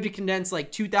information, you have to condense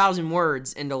like 2,000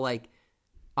 words into like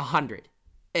 100.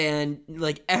 And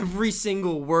like every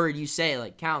single word you say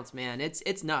like counts, man.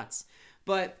 It's nuts.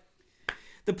 But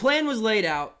the plan was laid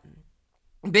out.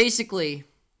 Basically,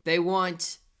 they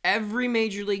want every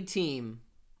major league team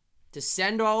to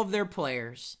send all of their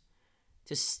players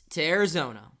to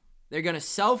Arizona. They're going to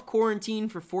self-quarantine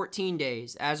for 14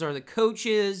 days, as are the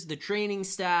coaches, the training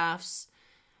staffs,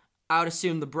 I would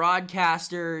assume the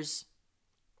broadcasters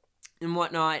and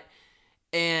whatnot.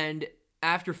 And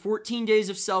after 14 days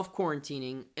of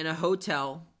self-quarantining in a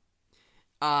hotel,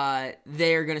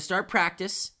 they're going to start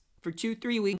practice for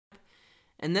 2-3 weeks,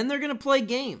 and then they're going to play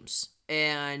games.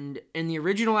 And in the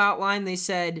original outline, they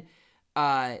said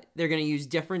they're going to use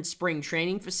different spring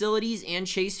training facilities and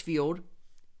Chase Field,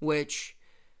 which,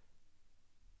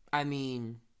 I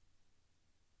mean,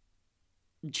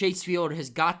 Chase Field has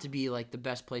got to be like the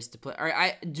best place to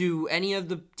play. Do any of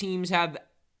the teams have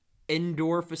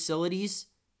indoor facilities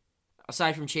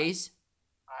aside from Chase?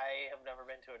 I have never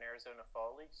been to an Arizona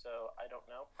Fall League, so I don't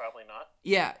know. Probably not.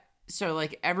 Yeah. So,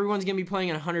 like, everyone's going to be playing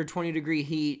in 120-degree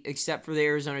heat except for the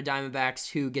Arizona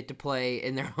Diamondbacks, who get to play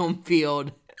in their home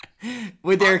field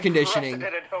with air conditioning.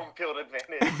 Unprecedented home field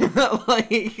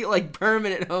advantage. like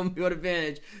permanent home field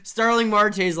advantage. Starling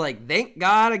Marte's like, thank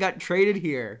God I got traded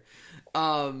here.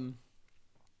 And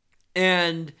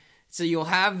so you'll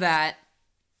have that.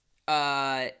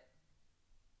 And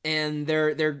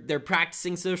they're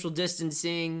practicing social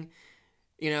distancing,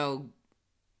 you know,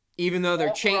 even though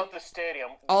they're throughout the stadium.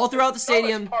 All throughout the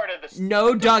stadium.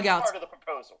 No dugouts. Part of the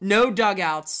proposal. No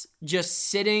dugouts. Just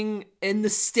sitting in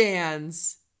the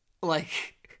stands,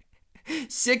 like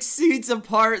 6 feet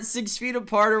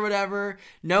apart or whatever.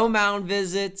 No mound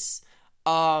visits.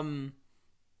 You know,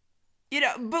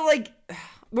 but like,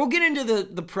 we'll get into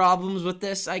the problems with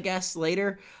this, I guess,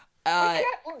 later. We can't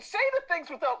say the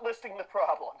things without listing the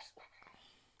problems.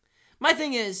 My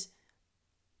thing is,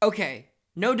 okay,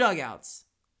 no dugouts.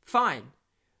 Fine.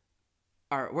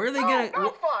 All right, where are they gonna? No,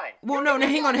 fine. Well, no,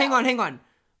 hang on.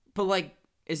 But like,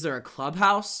 is there a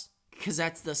clubhouse? Because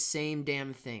that's the same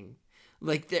damn thing.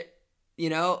 Like, you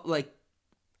know, like,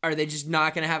 are they just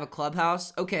not gonna have a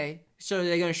clubhouse? Okay, so are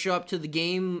they gonna show up to the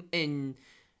game in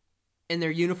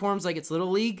their uniforms like it's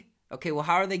Little League? Okay, well,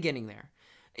 how are they getting there?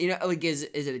 You know, like, is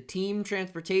it a team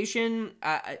transportation?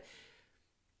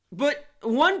 But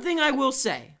one thing I will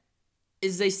say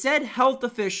is they said health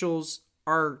officials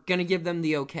are going to give them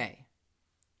the okay,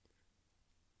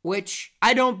 which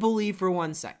I don't believe for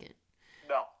 1 second.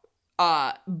 No.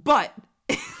 But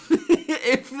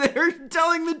if they're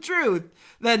telling the truth,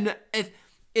 then if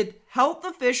health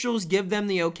officials give them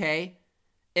the okay,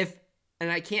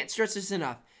 and I can't stress this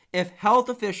enough, if health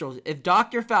officials, if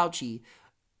Dr. Fauci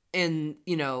and,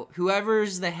 you know,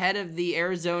 whoever's the head of the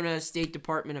Arizona State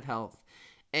Department of Health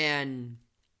and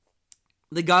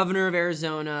the governor of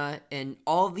Arizona and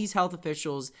all of these health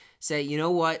officials say, you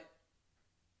know what,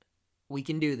 we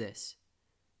can do this,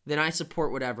 then I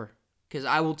support whatever, because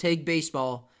I will take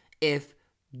baseball if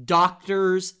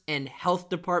doctors and health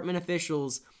department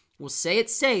officials will say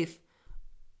it's safe.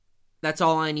 That's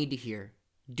all I need to hear.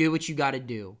 Do what you got to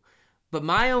do. But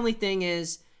my only thing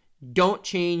is, don't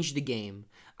change the game.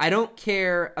 I don't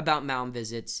care about mound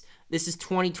visits. This is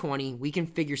 2020. We can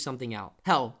figure something out.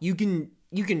 Hell, you can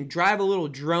drive a little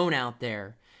drone out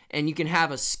there and you can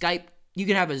have a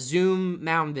Zoom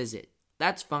mound visit.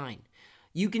 That's fine.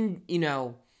 You can, you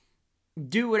know,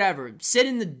 do whatever. Sit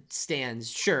in the stands.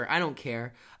 Sure, I don't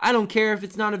care. I don't care if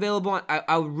it's not available.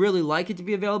 I would really like it to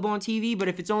be available on TV, but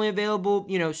if it's only available,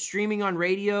 you know, streaming on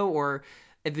radio, or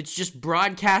if it's just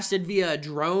broadcasted via a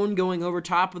drone going over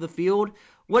top of the field,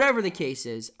 Whatever the case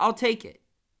is, I'll take it.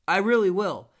 I really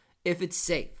will, if it's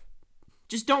safe.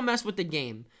 Just don't mess with the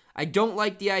game. I don't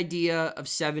like the idea of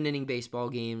 7-inning baseball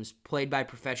games played by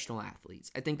professional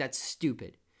athletes. I think that's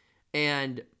stupid.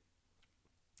 And,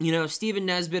 Stephen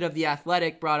Nesbitt of The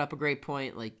Athletic brought up a great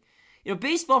point.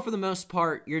 Baseball, for the most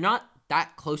part, you're not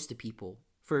that close to people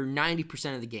for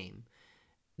 90% of the game.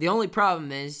 The only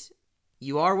problem is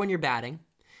you are when you're batting,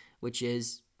 which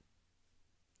is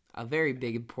a very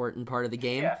big, important part of the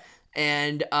game. Yes.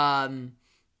 And when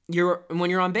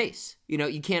you're on base.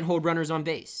 You can't hold runners on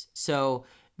base. So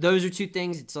those are two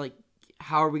things. It's like,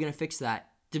 how are we going to fix that?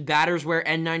 Do batters wear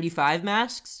N95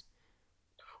 masks?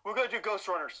 We're going to do ghost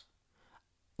runners.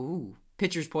 Ooh,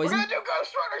 pitcher's poison? We're going to do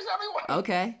ghost runners, everyone.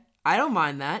 Okay. I don't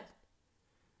mind that.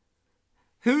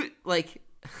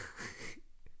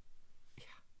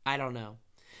 I don't know.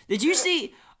 Did you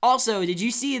see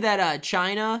that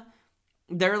China,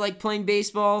 they're playing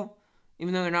baseball,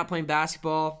 even though they're not playing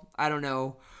basketball? I don't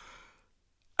know.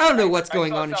 I don't know what's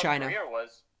going on in China. South Korea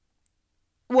was.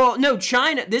 Well, no,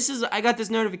 China, I got this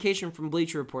notification from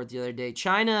Bleacher Report the other day.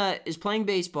 China is playing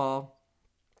baseball,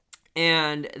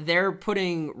 and they're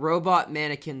putting robot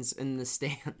mannequins in the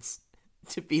stands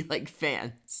to be like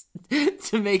fans,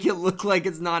 to make it look like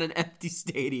it's not an empty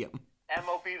stadium.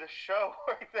 MLB The Show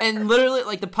right there. And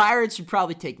literally, the Pirates should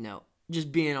probably take note,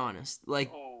 just being honest. Ooh.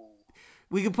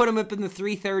 We could put them up in the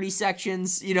 330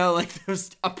 sections,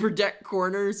 those upper deck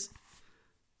corners.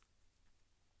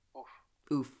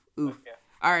 Oof. Okay.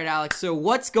 All right, Alex. So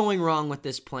what's going wrong with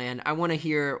this plan? I want to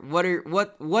hear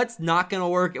what's not going to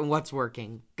work and what's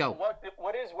working. Go.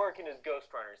 What is working is ghost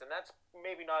runners, and that's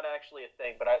maybe not actually a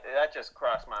thing, but that just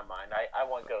crossed my mind. I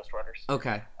want ghost runners.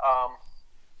 Okay.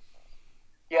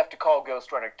 You have to call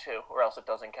Ghost Runner 2, or else it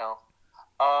doesn't count.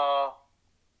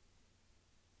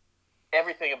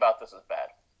 Everything about this is bad.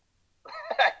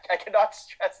 I cannot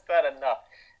stress that enough.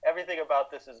 Everything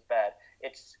about this is bad.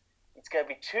 It's going to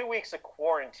be 2 weeks of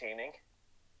quarantining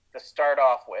to start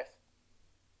off with.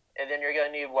 And then you're going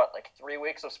to need, 3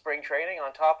 weeks of spring training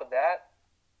on top of that?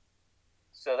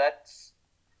 So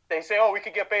they say, we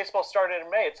could get baseball started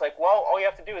in May. It's like, well, all you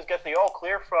have to do is get the all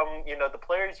clear from, the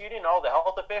players union, all the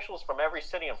health officials from every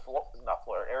city in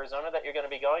Arizona that you're going to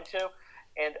be going to,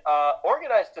 and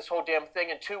organize this whole damn thing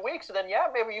in 2 weeks. And then,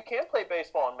 maybe you can play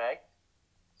baseball in May.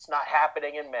 It's not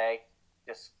happening in May.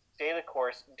 Just stay the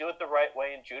course. Do it the right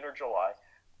way in June or July.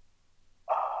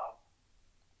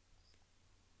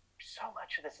 So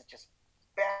much of this is just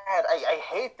bad. I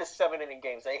hate the 7-inning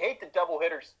games. I hate the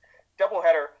doubleheader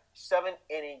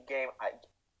 7-inning game.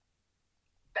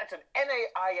 That's an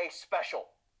NAIA special.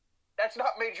 That's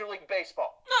not Major League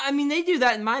Baseball. No, I mean, they do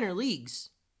that in minor leagues.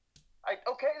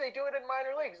 Okay, they do it in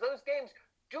minor leagues. Those games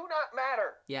do not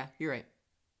matter. Yeah, you're right.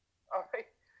 All right.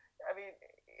 I mean,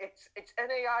 it's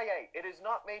NAIA. It is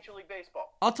not Major League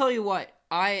Baseball. I'll tell you what.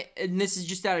 And this is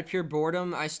just out of pure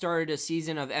boredom, I started a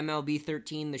season of MLB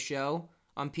 13, the show,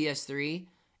 on PS3,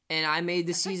 and I made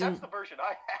the season. That's the version I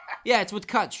have. Yeah, it's with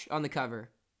Kutch on the cover.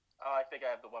 I think I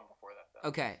have the one before that, though.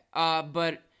 Okay.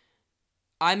 But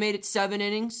I made it 7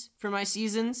 innings for my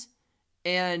seasons,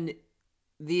 and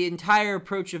the entire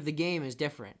approach of the game is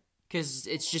different. Because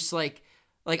it's just I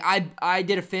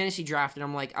did a fantasy draft,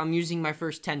 and I'm using my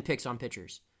first 10 picks on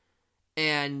pitchers.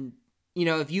 And,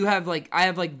 if you have, I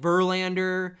have,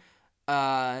 Verlander,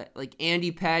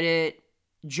 Andy Pettit,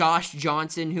 Josh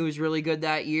Johnson, who was really good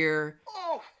that year,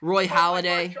 Roy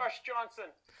Halladay. Josh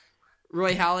Johnson.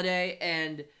 Roy Halladay,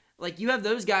 and you have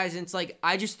those guys, and it's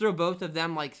I just throw both of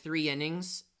them 3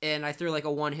 innings, and I throw a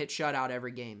 1-hit shutout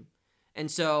every game, and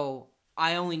so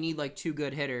I only need 2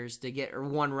 good hitters to get or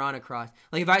 1 run across.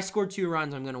 If I score 2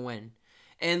 runs, I'm gonna win,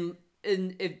 and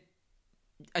if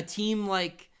a team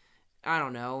I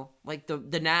don't know,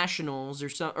 the Nationals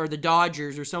or the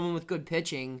Dodgers or someone with good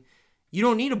pitching, you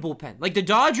don't need a bullpen. The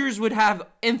Dodgers would have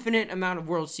infinite amount of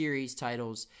World Series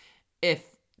titles if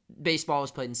baseball was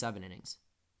played in 7 innings.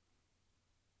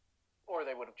 Or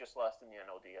they would have just lost in the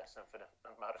NLDS infinite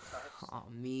amount of times. Oh,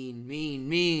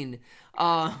 mean.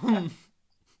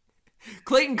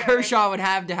 Clayton Kershaw would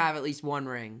have to have at least 1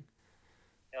 ring.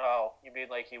 Oh, you mean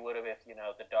he would have if, the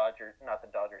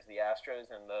Astros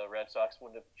and the Red Sox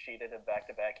would have cheated in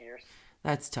back-to-back years?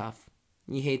 That's tough.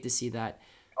 You hate to see that.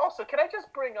 Also, can I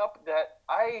just bring up that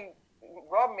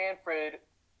Rob Manfred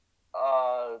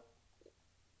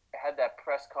had that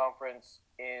press conference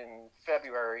in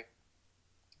February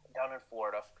down in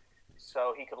Florida,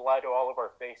 so he could lie to all of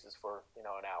our faces for, an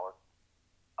hour.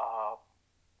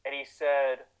 And he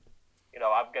said,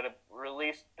 I'm going to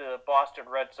release the Boston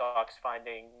Red Sox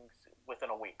findings within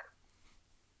a week.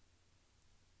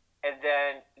 And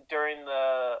then during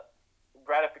the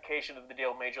gratification of the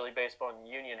deal Major League Baseball and the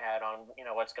union had on,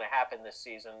 what's going to happen this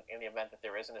season in the event that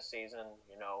there isn't a season,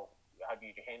 how do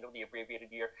you handle the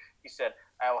abbreviated year? He said,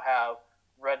 I'll have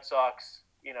Red Sox,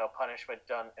 punishment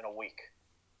done in a week.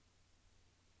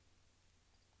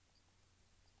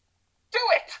 Do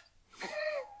it!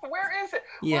 Where is it?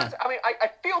 Yeah. I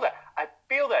feel that.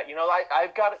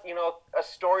 I've got, a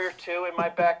story or two in my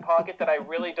back pocket that I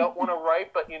really don't want to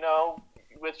write, but,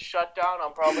 with shutdown,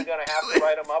 I'm probably going to have to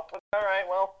write them up. All right,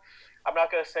 well, I'm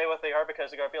not going to say what they are because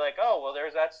they're going to be like, oh, well,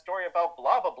 there's that story about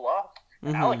blah, blah, blah.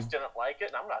 Mm-hmm. Alex didn't like it,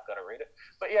 and I'm not going to read it.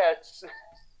 But, yeah, it's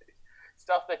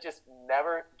stuff that just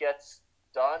never gets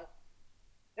done.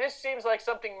 This seems like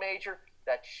something major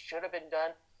that should have been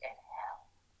done, and hell,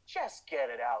 just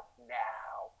get it out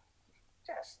now.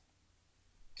 Just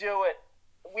do it.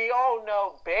 We all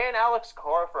know, ban Alex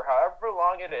Cora for however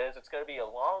long it is. It's going to be a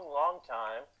long, long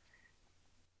time.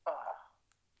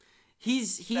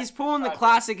 He's pulling the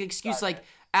classic excuse like,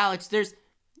 Alex, there's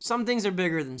some things are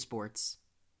bigger than sports.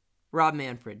 Rob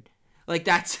Manfred. Like,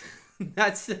 that's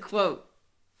the quote.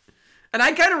 And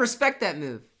I kind of respect that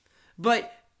move.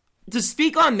 But to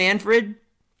speak on Manfred,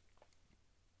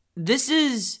 this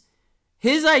is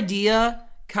his idea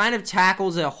kind of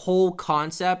tackles a whole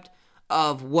concept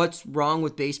of what's wrong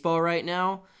with baseball right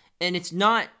now. And it's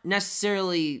not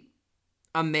necessarily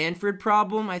a Manfred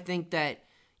problem. I think that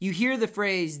you hear the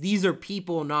phrase, these are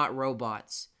people, not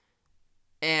robots.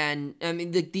 And, I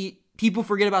mean, the people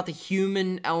forget about the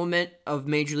human element of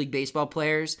Major League Baseball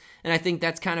players. And I think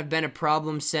that's kind of been a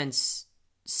problem since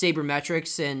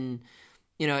sabermetrics and,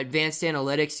 advanced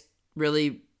analytics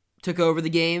really took over the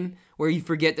game, where you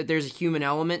forget that there's a human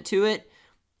element to it.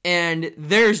 And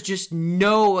there's just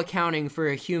no accounting for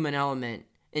a human element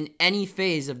in any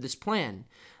phase of this plan.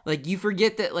 Like, you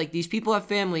forget that, like, these people have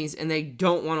families and they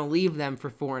don't want to leave them for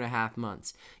 4.5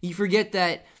 months. You forget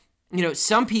that,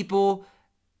 some people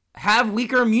have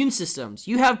weaker immune systems.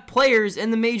 You have players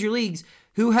in the major leagues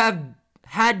who have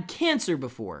had cancer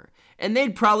before, and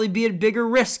they'd probably be at bigger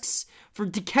risks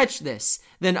to catch this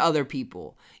than other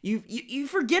people. You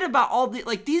forget about all the,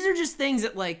 like, these are just things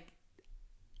that, like,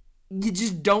 you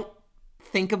just don't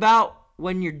think about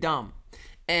when you're dumb.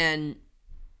 And,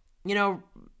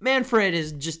 Manfred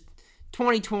is just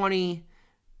 2020.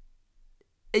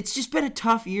 It's just been a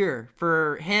tough year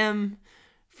for him,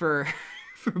 for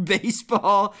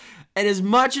baseball. And as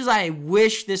much as I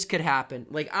wish this could happen,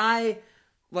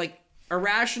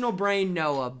 irrational brain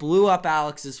Noah blew up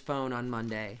Alex's phone on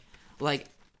Monday. Like,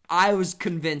 I was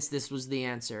convinced this was the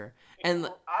answer. And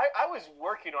I was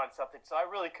working on something, so I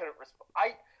really couldn't respond.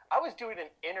 I was doing an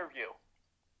interview.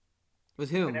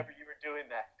 With whom? Whenever you were doing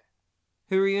that.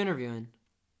 Who were you interviewing?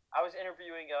 I was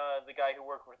interviewing the guy who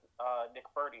worked with Nick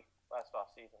Birdie last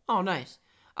offseason. Oh, nice.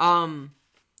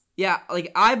 Yeah,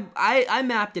 like, I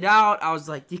mapped it out. I was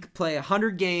like, you could play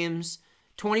 100 games,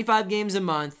 25 games a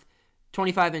month,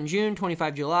 25 in June,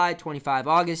 25 July, 25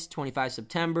 August, 25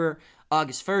 September.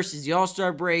 August 1st is the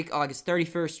All-Star break. August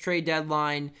 31st, trade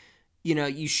deadline.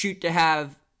 You shoot to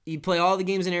have, you play all the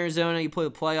games in Arizona. You play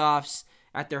the playoffs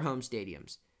at their home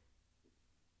stadiums.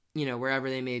 Wherever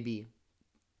they may be.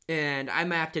 And I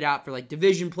mapped it out for, like,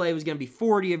 division play was going to be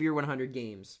 40 of your 100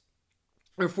 games.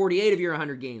 Or 48 of your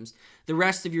 100 games. The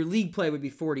rest of your league play would be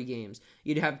 40 games.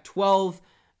 You'd have 12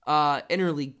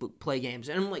 interleague play games.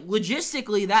 And, like,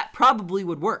 logistically, that probably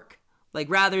would work. Like,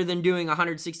 rather than doing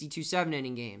 162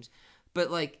 7-inning games.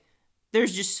 But, like,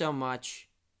 there's just so much.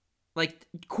 Like,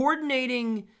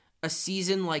 coordinating a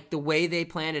season like the way they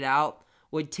planned it out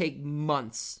would take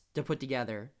months to put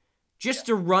together. Just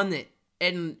to run it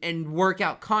and work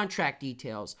out contract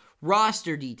details,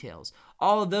 roster details,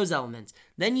 all of those elements.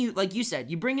 Then you, like you said,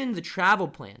 you bring in the travel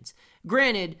plans.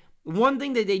 Granted, one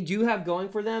thing that they do have going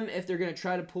for them, if they're going to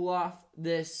try to pull off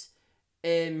this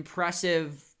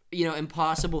impressive,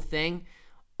 impossible thing,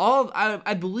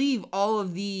 I believe all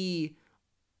of the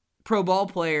pro ball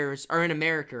players are in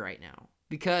America right now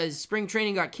because spring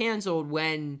training got canceled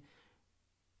when,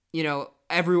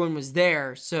 everyone was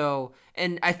there. So,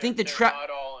 and I think they're not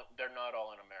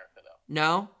all in America though.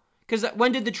 No? Because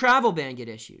when did the travel ban get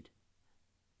issued?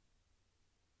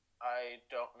 I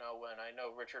don't know when. I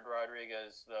know Richard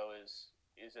Rodriguez though is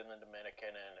in the Dominican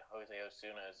and Jose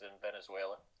Osuna is in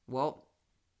Venezuela. Well,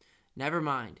 never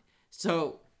mind.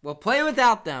 So we'll play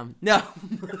without them. No.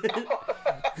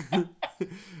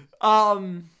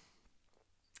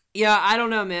 Yeah, I don't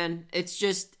know, man. It's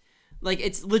just like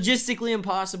it's logistically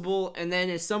impossible. And then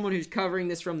as someone who's covering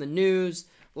this from the news,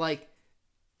 like,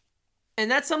 and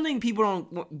that's something people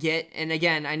don't get. And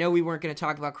again, I know we weren't going to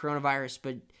talk about coronavirus,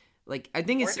 but like I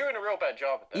think we're doing a real bad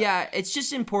job at that. Yeah, it's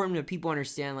just important that people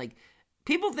understand. Like,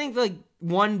 people think like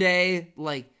one day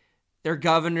like their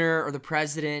governor or the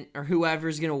president or whoever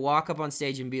is going to walk up on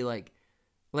stage and be like,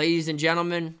 ladies and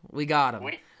gentlemen, we got him.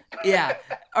 Yeah.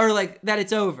 Or like that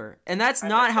it's over. And that's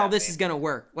not how this is going to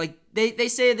work. Like they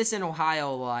say this in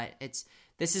Ohio a lot.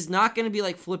 This is not going to be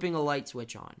like flipping a light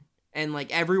switch on and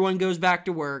like everyone goes back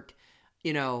to work,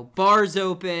 you know, bars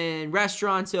open,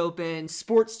 restaurants open,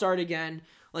 sports start again.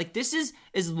 Like this is,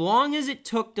 as long as it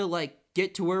took to like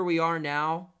get to where we are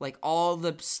now, like all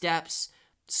the steps,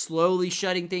 slowly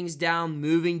shutting things down,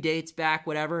 moving dates back,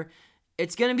 whatever,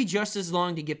 it's going to be just as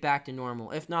long to get back to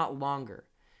normal, if not longer.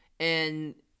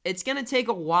 And it's going to take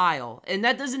a while. And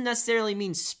that doesn't necessarily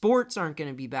mean sports aren't going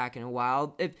to be back in a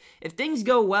while. If things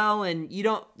go well and you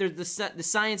don't, the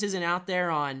science isn't out there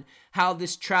on how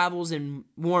this travels in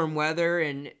warm weather,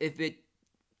 and if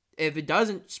it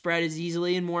doesn't spread as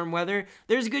easily in warm weather,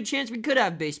 there's a good chance we could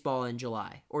have baseball in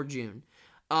July or June.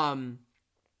 But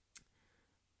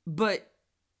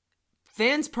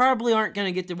fans probably aren't going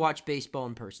to get to watch baseball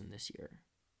in person this year,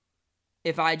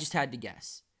 if I just had to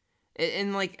guess.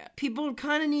 And like, people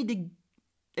kind of need to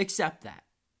accept that,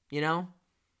 you know?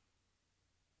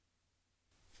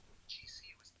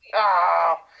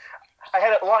 I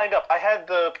had it lined up. I had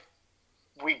the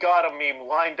 "We Got a" meme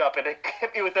lined up, and it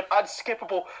hit me with an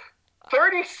unskippable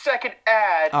 30-second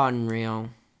ad. Unreal.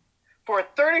 For a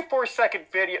 34-second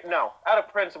video. No, out of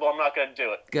principle, I'm not going to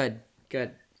do it. Good.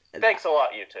 Thanks a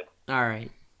lot, YouTube. All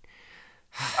right.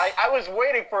 I was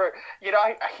waiting for, you know,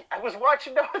 I was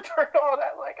watching Noah turn on.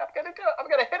 I'm like, I'm going to do it. I'm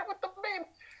going to hit it with the meme.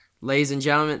 Ladies and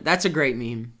gentlemen, that's a great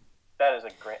meme. That is a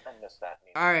great, I missed that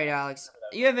meme. All right, Alex.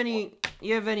 You have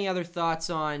any other thoughts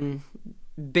on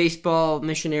baseball,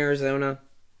 Mission Arizona?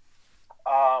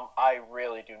 I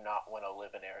really do not want to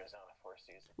live in Arizona for a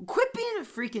season. Quit being a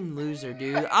freaking loser,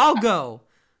 dude. I'll go.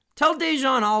 Tell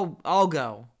Dejan I'll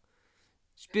go.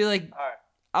 Just be like, all right.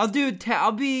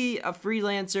 I'll be a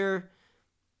freelancer.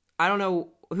 I don't know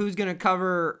who's gonna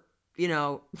cover, you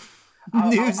know,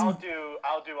 news. I'll do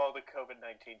all the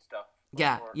COVID-19 stuff.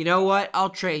 Yeah, you know what? I'll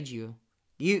trade you.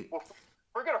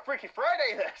 We're gonna Freaky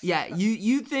Friday this. Yeah,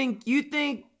 you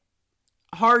think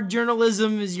hard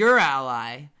journalism is your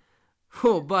ally?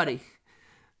 Oh, buddy.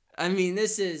 I mean,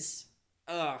 this is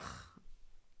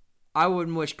I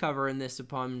wouldn't wish covering this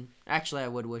upon. Actually, I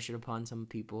would wish it upon some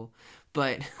people,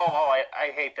 but.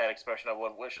 I hate that expression. I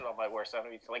wouldn't wish it on my worst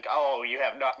enemies. Like, oh, you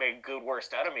have not made good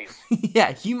worst enemies.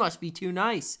 Yeah, you must be too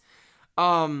nice.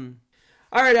 All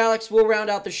right, Alex, we'll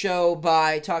round out the show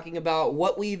by talking about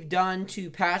what we've done to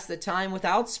pass the time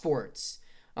without sports.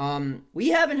 We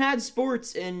haven't had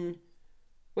sports in.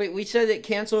 Wait, we said it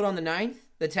canceled on the 9th,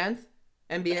 the 10th,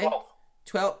 NBA.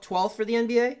 12th for the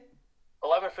NBA.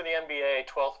 11th for the NBA,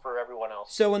 12th for everyone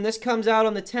else. So when this comes out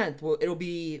on the 10th, it'll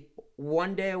be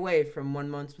one day away from 1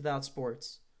 month without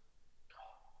sports.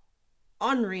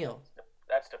 Unreal.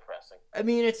 That's depressing. I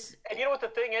mean, it's... And you know what the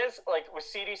thing is? Like, with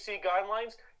CDC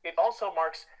guidelines, it also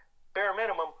marks, bare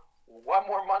minimum, 1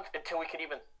 more month until we can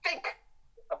even think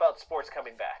about sports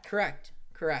coming back. Correct.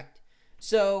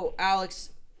 So,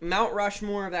 Alex, Mount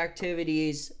Rushmore of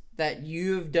activities that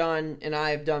you've done and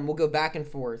I have done, we'll go back and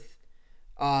forth.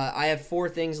 I have 4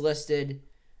 things listed.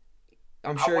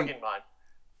 I'm sure. I'm wigging mine.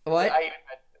 What?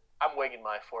 I'm wigging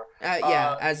mine for.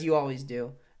 Yeah, as you always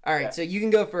do. All right, So you can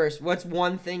go first. What's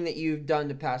one thing that you've done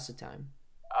to pass the time?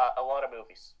 A lot of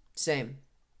movies. Same.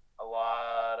 A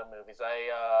lot of movies.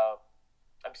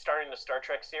 I'm starting the Star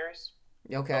Trek series.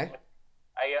 Okay.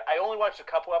 I only watched a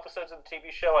couple episodes of the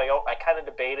TV show. I kind of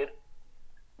debated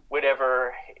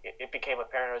whenever it became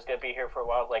apparent I was going to be here for a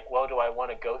while. Like, well, do I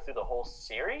want to go through the whole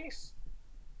series?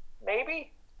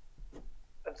 Maybe.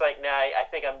 It's like, nah, I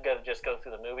think I'm going to just go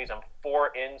through the movies. I'm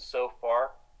 4 in so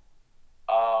far.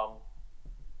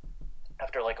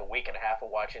 After like a week and a half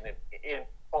of watching it, it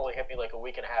only hit me like a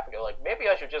week and a half ago. Like, maybe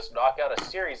I should just knock out a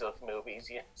series of movies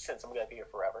since I'm going to be here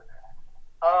forever.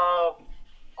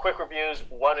 Quick reviews.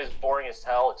 1 is boring as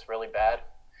hell. It's really bad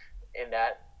in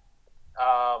that.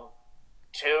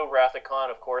 2, Wrath of Khan,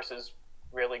 of course, is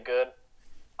really good.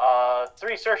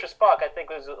 3, Search of Spock, I think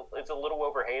it's a little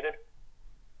overhated.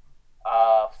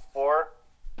 4,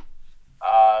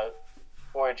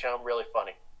 Voyage Home, really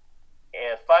funny.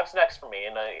 And 5's next for me,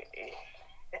 and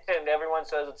and everyone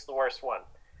says it's the worst one,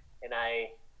 and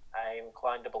I'm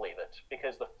inclined to believe it,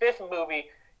 because the 5th movie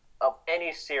of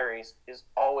any series is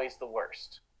always the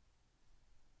worst.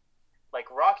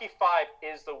 Like, Rocky 5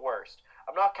 is the worst.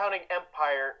 I'm not counting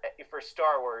Empire for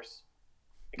Star Wars,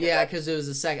 Yeah, because it was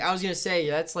the second. I was gonna say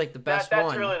that's like the best one.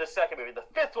 That's really the second movie. The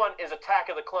fifth one is Attack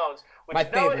of the Clones, which My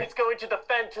no one favorite. is going to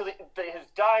defend to his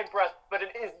dying breath, but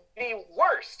it is the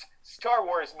worst Star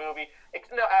Wars movie.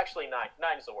 No, actually, 9.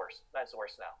 9 is the worst. 9 is the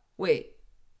worst now. Wait,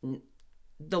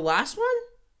 the last one?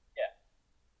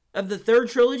 Yeah. Of the third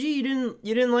trilogy, you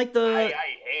didn't like the? I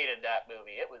hated that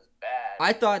movie. It was bad.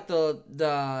 I thought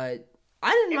the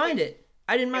I didn't mind it.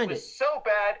 I didn't mind it. It was so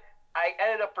bad. I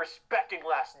ended up respecting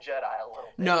Last Jedi a little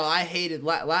bit. No, I hated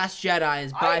Last Jedi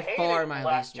is by far my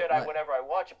Last least. Jedi whenever I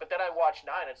watch it, but then I watch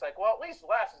 9. It's like, well, at least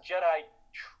Last Jedi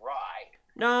tried.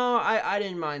 No, I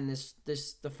didn't mind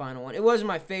the final one. It wasn't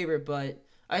my favorite, but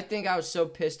I think I was so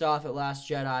pissed off at Last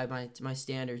Jedi, my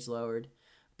standards lowered.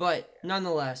 But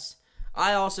nonetheless,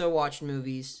 I also watched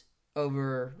movies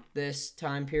over this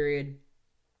time period.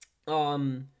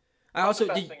 What's the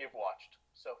best thing you've watched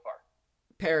so far?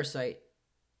 Parasite.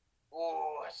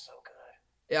 Oh, that's so good.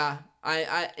 Yeah,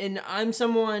 I'm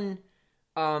someone.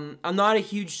 I'm not a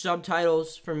huge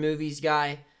subtitles for movies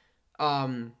guy.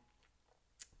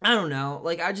 I don't know.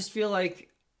 Like, I just feel like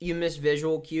you miss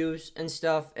visual cues and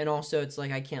stuff, and also it's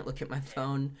like I can't look at my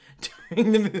phone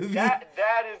during the movie. That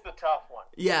is the tough one.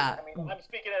 Yeah. I mean, I'm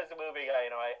speaking as a movie guy.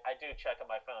 I do check on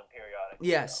my phone periodically.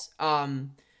 Yes. So.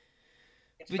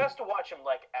 It's best to watch them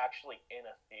like actually in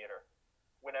a theater,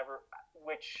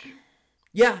 which.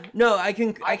 Yeah. No, I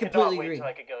completely agree. I cannot wait till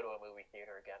I could go to a movie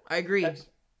theater again. I agree.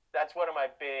 That's one of my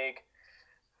big.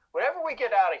 Whenever we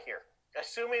get out of here,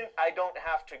 assuming I don't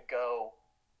have to go,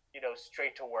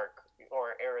 straight to work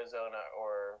or Arizona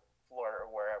or Florida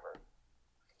or wherever.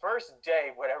 First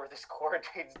day, whatever this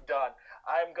quarantine's done,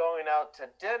 I'm going out to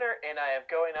dinner and I am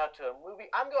going out to a movie.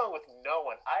 I'm going with no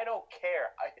one. I don't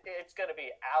care. It's going to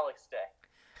be Alex Day.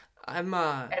 And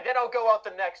then I'll go out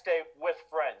the next day with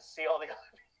friends. See all the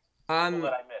other people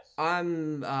that I miss.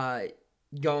 I'm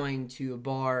going to a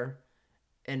bar,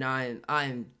 and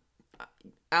I'm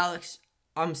Alex.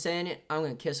 I'm saying it. I'm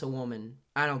gonna kiss a woman.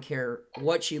 I don't care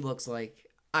what she looks like.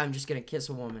 I'm just gonna kiss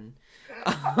a woman.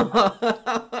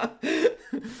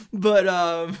 But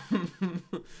Oh,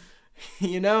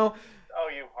 you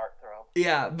heartthrob.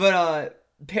 Yeah, but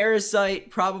Parasite,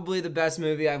 probably the best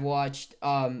movie I've watched.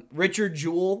 Richard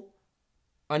Jewell,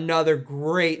 another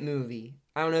great movie.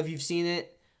 I don't know if you've seen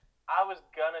it. I was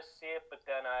gonna see it, but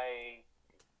then I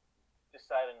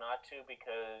decided not to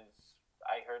because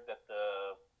I heard that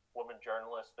the woman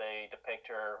journalist, they depict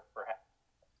her for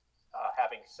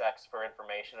having sex for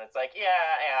information. It's like,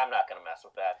 yeah, I'm not gonna mess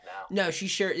with that now. No,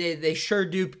 they sure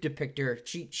do depict her.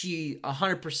 She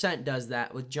 100% does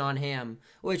that with John Hamm,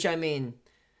 which, I mean,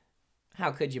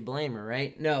 how could you blame her,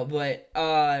 right? No, but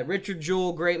Richard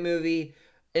Jewell, great movie.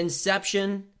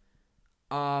 Inception,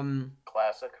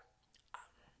 classic.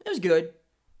 It was good.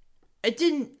 It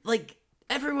didn't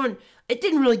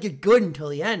really get good until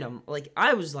the end.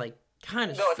 I was like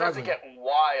kind of struggling. No, it doesn't get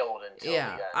wild until the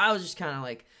end. I was just kind of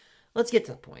like, let's get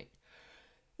to the point.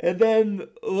 And then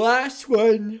the last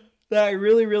one that I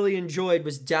really, really enjoyed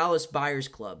was Dallas Buyers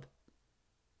Club.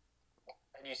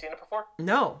 Have you seen it before?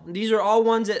 No, these are all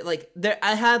ones that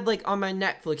I had on my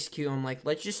Netflix queue. I'm like,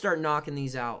 let's just start knocking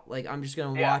these out. I'm just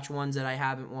gonna watch ones that I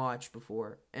haven't watched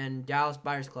before. And Dallas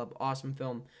Buyers Club, awesome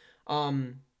film.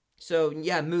 So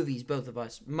yeah, movies, both of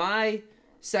us. My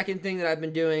second thing that I've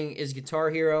been doing is Guitar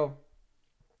Hero.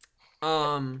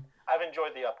 I've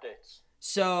enjoyed the updates.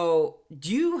 So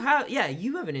you have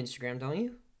an Instagram, don't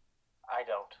you? I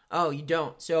don't. Oh, you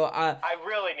don't. So I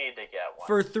really need to get one.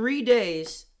 For 3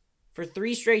 days. For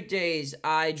 3 straight days,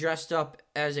 I dressed up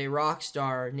as a rock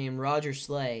star named Roger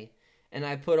Slay, and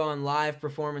I put on live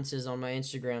performances on my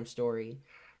Instagram story,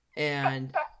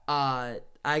 and I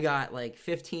got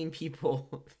 15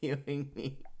 people viewing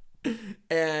me.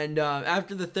 And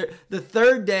after the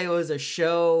third day was a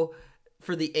show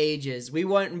for the ages. We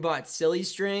went and bought Silly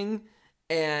String,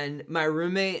 and my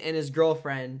roommate and his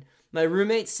girlfriend. My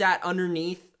roommate sat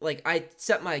underneath. I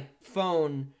set my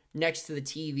phone next to the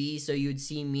TV so you would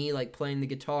see me playing the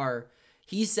guitar.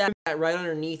 He sat right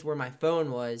underneath where my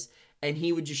phone was, and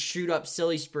he would just shoot up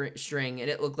Silly String, and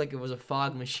it looked like it was a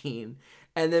fog machine.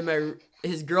 And then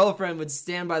his girlfriend would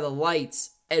stand by the lights,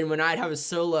 and when I'd have a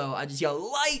solo, I'd just yell,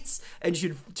 "Lights!" and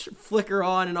she'd flicker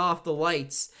on and off the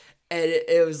lights, and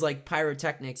it was like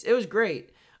pyrotechnics. It was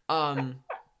great.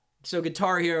 So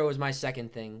Guitar Hero was my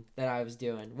second thing that I was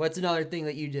doing. What's another thing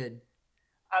that you did?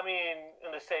 I mean,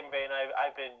 in the same vein,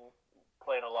 I've been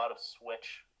playing a lot of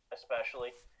Switch,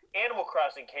 especially. Animal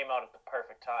Crossing came out at the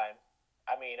perfect time.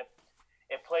 I mean,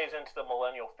 it plays into the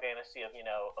millennial fantasy of,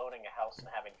 owning a house and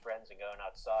having friends and going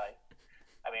outside.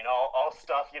 I mean, all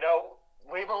stuff,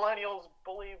 we millennials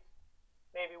believe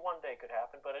maybe one day could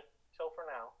happen, but until for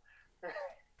now.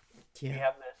 Yeah. We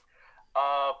have this.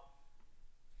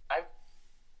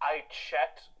 I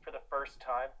checked for the first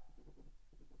time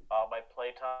my play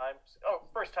times. Oh,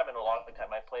 first time in a long time.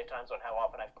 My play times on how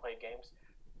often I've played games.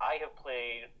 I have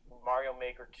played Mario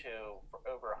Maker 2 for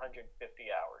over 150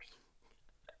 hours.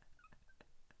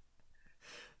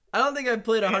 I don't think I've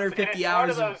played 150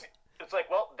 hours. One of those, it's like,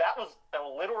 well, that was a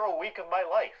literal week of my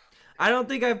life. I don't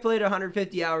think I've played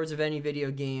 150 hours of any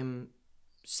video game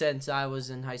since I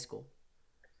was in high school.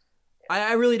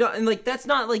 I really don't, and like that's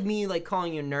not like me like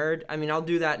calling you a nerd. I mean, I'll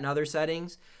do that in other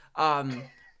settings. But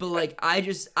like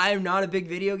I'm not a big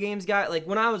video games guy. Like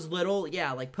when I was little,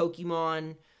 yeah, like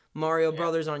Pokemon, Mario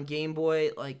Brothers on Game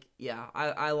Boy, like yeah,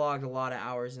 I logged a lot of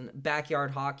hours in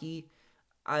backyard hockey.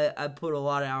 I put a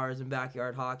lot of hours in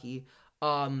backyard hockey.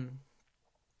 But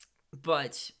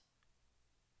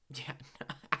yeah,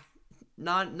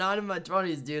 not in my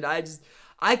 20s, dude. I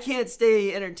can't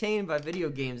stay entertained by video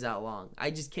games that long.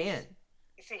 I just can't.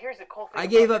 See, here's the cool thing. I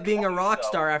gave up being a rock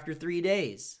star after 3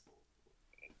 days.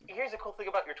 Here's the cool thing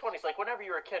about your 20s. Like, whenever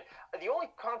you were a kid, the only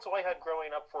console I had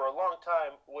growing up for a long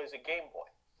time was a Game Boy.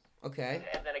 Okay.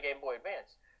 And then a Game Boy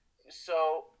Advance.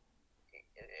 So,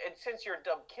 and since you're a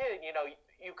dumb kid,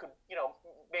 you could,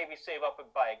 maybe save up and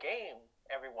buy a game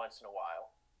every once in a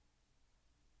while.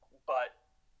 But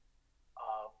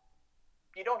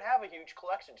you don't have a huge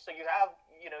collection. So you have,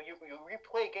 you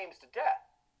replay games to death.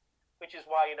 Which is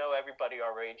why, everybody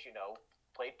our age,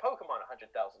 played Pokemon 100,000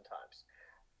 times.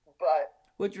 But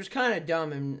which was kind of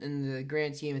dumb in the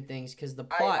grand scheme of things because the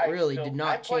plot really did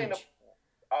not change. I'm playing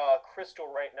Crystal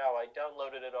right now. I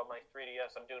downloaded it on my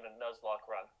 3DS. I'm doing a Nuzlocke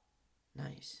run.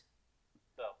 Nice.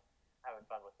 So, having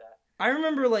fun with that. I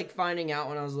remember, like, finding out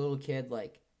when I was a little kid,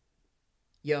 like,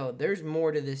 yo, there's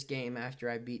more to this game after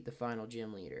I beat the final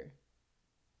gym leader.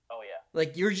 Oh, yeah.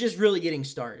 Like, you're just really getting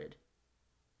started.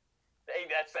 Hey,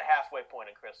 that's the halfway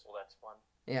point in Crystal. That's fun.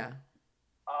 Yeah.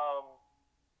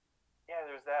 Yeah,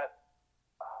 there's that.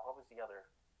 What was the other?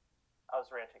 I was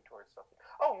ranting towards something.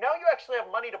 Oh, now you actually have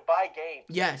money to buy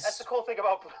games. Yes. That's the cool thing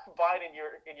about buying in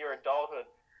your adulthood.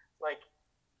 Like,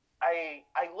 I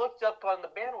looked up on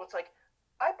the bandwidth. It's like,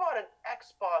 I bought an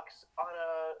Xbox on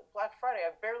a Black Friday.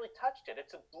 I barely touched it.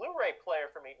 It's a Blu-ray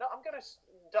player for me. No, I'm going to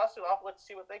dust it off. Let's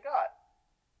see what they got.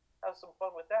 Have some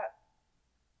fun with that.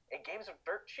 And games are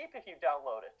dirt cheap if you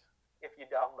download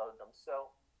them.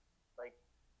 So, like,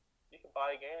 you can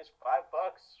buy games for $5.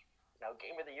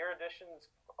 Game of the Year editions,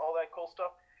 all that cool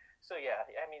stuff. So yeah,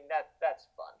 I mean that's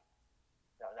fun.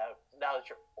 Now that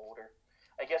you're older,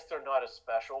 I guess they're not as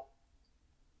special.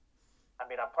 I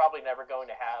mean, I'm probably never going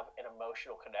to have an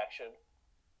emotional connection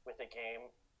with a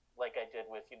game like I did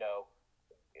with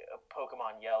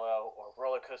Pokemon Yellow or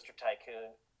Roller Coaster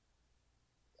Tycoon.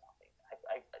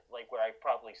 I like where I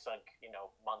probably sunk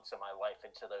months of my life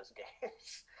into those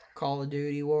games. Call of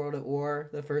Duty, World at War.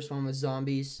 The first one was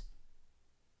zombies.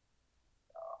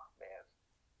 Oh man.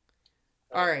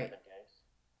 All right.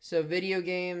 So video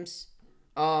games.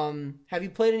 Have you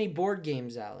played any board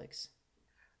games, Alex?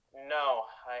 No,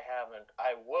 I haven't.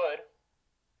 I would.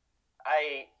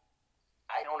 I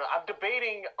don't know. I'm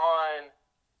debating on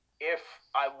if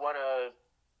I want to.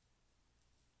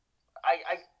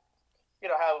 I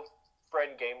have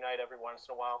friend game night every once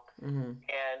in a while,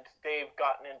 and they've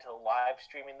gotten into live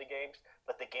streaming the games.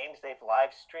 But the games they've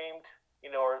live streamed,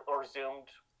 or zoomed,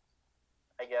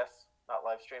 I guess, not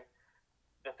live streamed,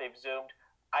 that they've zoomed,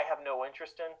 I have no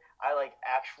interest in. I like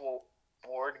actual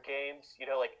board games,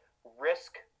 like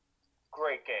Risk,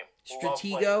 great game.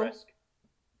 Stratego?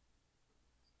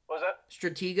 What was that?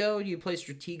 Stratego? Do you play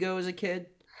Stratego as a kid?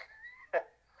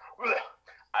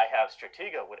 I have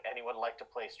Stratego. Would anyone like to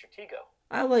play Stratego?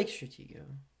 I like Stratego.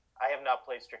 I have not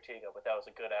played Stratego, but that was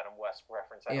a good Adam West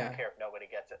reference. I don't care if nobody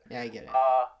gets it. Yeah, I get it.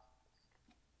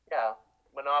 Yeah,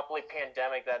 Monopoly,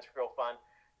 Pandemic, that's real fun.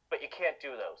 But you can't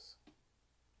do those.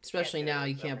 Especially now,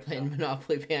 you can't play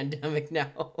Monopoly Pandemic now.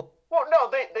 Well, no,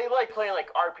 they like playing like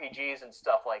RPGs and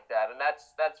stuff like that, and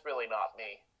that's really not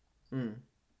me. You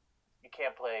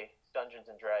can't play Dungeons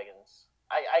and Dragons.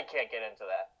 I can't get into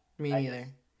that. Me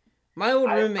neither. My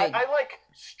old roommate. I like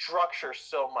structure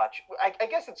so much. I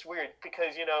guess it's weird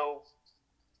because, a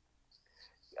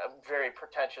very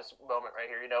pretentious moment right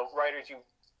here. Writers, you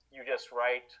just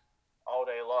write all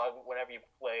day long whenever you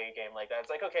play a game like that. It's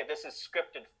like, okay, this is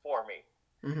scripted for me.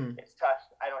 It's tough.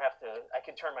 I don't have to. I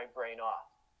can turn my brain off.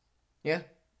 Yeah.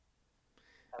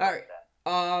 All right.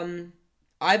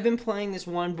 I've been playing this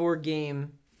one board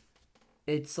game.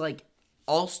 It's like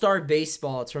All-Star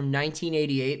Baseball. It's from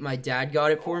 1988. My dad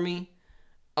got it for me.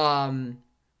 I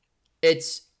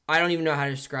I don't even know how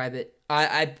to describe it.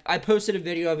 I posted a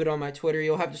video of it on my Twitter.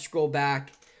 You'll have to scroll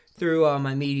back through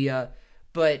my media,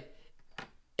 but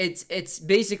it's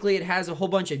basically, it has a whole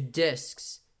bunch of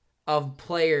discs of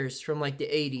players from like the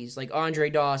 80s, like Andre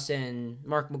Dawson,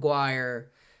 Mark McGuire,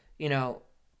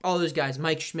 all those guys,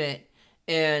 Mike Schmidt,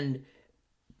 and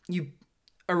you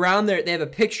around there they have a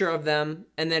picture of them,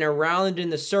 and then around in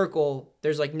the circle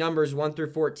there's like numbers 1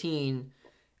 through 14,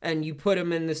 and you put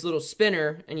them in this little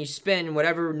spinner and you spin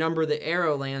whatever number the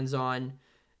arrow lands on,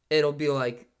 it'll be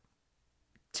like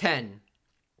 10.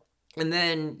 And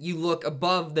then you look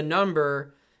above the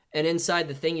number, and inside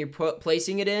the thing you're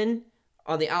placing it in,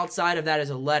 on the outside of that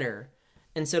is a letter,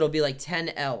 and so it'll be like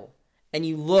 10L. And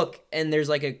you look, and there's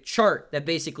like a chart that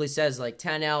basically says like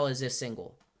 10L is a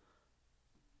single.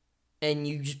 And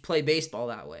you just play baseball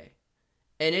that way.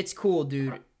 And it's cool,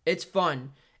 dude. It's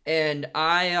fun. And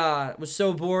I was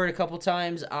so bored a couple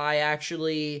times, I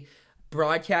actually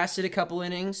broadcasted a couple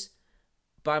innings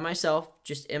by myself,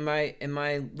 just in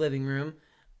my living room.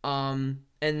 And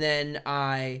then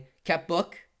I kept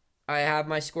book. I have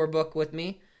my scorebook with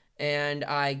me, and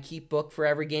I keep book for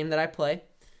every game that I play.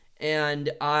 And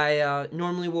I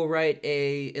normally will write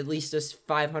at least a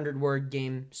 500-word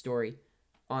game story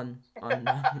on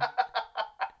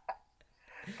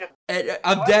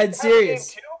I'm dead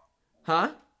serious.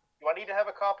 Huh? Do I need to have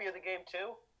a copy of the game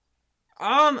too?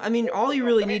 I mean, all you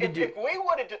really need to do. If we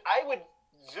wanted to, I would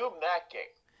Zoom that game.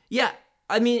 Yeah,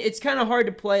 I mean, it's kind of hard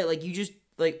to play. Like, you just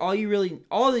like all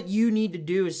that you need to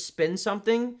do is spin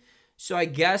something. So I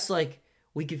guess like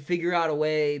we could figure out a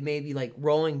way. Maybe like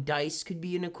rolling dice could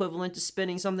be an equivalent to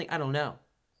spinning something. I don't know.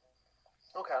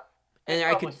 Okay. And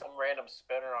I could some random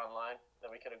spinner online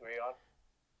that we could agree on.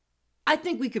 I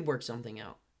think we could work something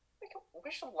out.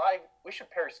 We should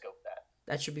Periscope that.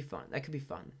 That should be fun. That could be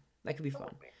fun.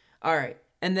 All right.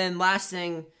 And then last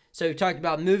thing, so we talked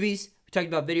about movies, we talked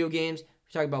about video games,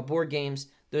 we talked about board games.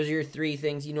 Those are your 3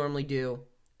 things you normally do.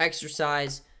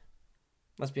 Exercise.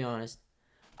 Let's be honest.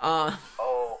 Oh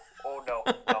no,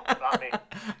 not me.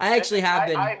 I actually have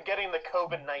been. I'm getting the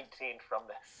COVID-19 from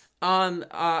this. 19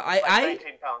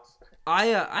 pounds.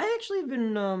 I actually have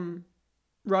been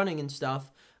running and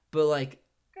stuff, but like.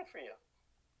 Good for you.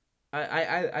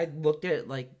 I looked at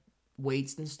like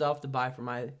weights and stuff to buy for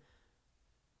my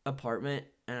apartment,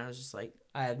 and I was just like,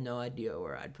 I have no idea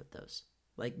where I'd put those.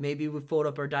 Like, maybe we fold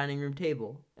up our dining room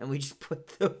table and we just put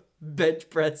the bench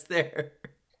press there.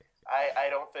 I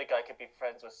don't think I could be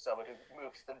friends with someone who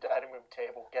moves the dining room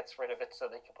table, gets rid of it so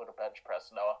they can put a bench press,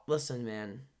 Noah. Listen,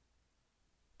 man.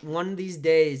 One of these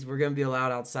days we're gonna be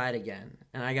allowed outside again,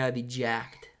 and I gotta be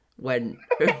jacked when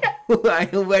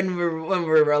when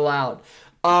we're allowed.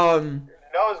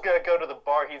 Noah's gonna go to the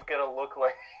bar. He's gonna look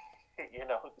like,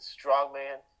 the strong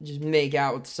man. Just make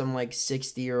out with some like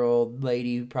 60-year-old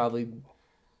lady who probably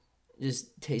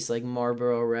just tastes like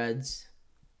Marlboro Reds.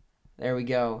 There we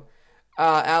go.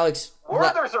 Alex.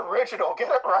 Werther's original. Get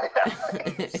it right.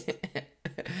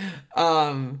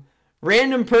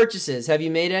 Random purchases. Have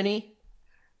you made any?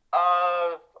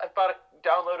 I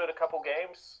downloaded a couple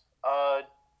games.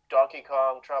 Donkey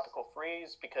Kong Tropical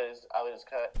Freeze, because I was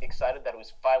kind of excited that it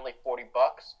was finally $40.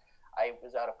 I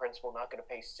was out of principle not going to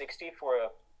pay $60 for a,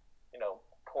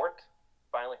 port.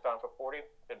 Finally found for $40.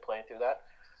 Been playing through that.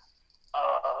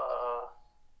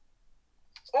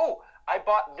 I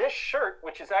bought this shirt,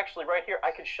 which is actually right here.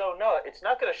 I could show Noah. It's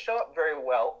not going to show up very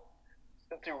well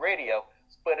through radio,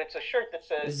 but it's a shirt that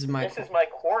says, "This is my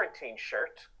quarantine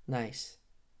shirt." Nice.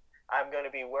 I'm going to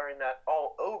be wearing that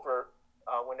all over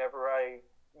whenever I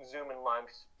Zoom and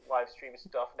live stream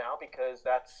stuff now, because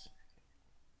that's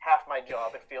half my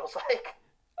job, it feels like.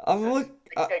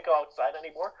 I can't go outside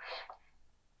anymore.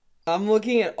 I'm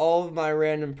looking at all of my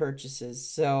random purchases,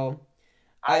 so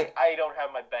I don't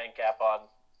have my bank app on.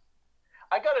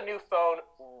 I got a new phone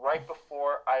right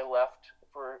before I left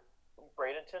for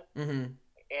Bradenton,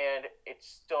 and it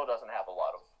still doesn't have a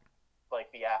lot of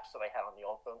like the apps that I had on the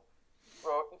old phone.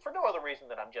 For no other reason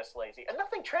than I'm just lazy, and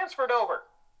nothing transferred over.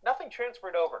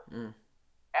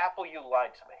 Apple, you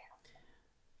lied to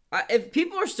me. If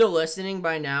people are still listening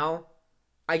by now,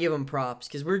 I give them props,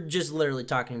 because we're just literally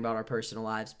talking about our personal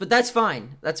lives. But that's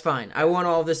fine. I want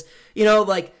all of this.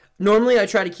 Like, normally I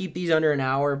try to keep these under an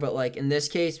hour, but like in this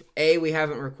case, A, we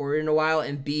haven't recorded in a while,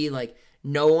 and B, like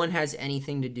no one has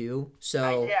anything to do.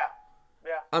 So yeah.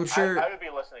 I'm sure I would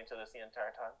be listening to this the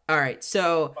entire time. All right,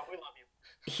 so but we love you.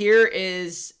 Here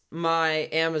is my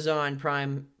Amazon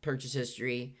Prime purchase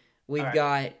history. We've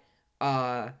got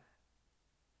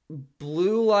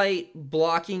blue light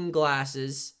blocking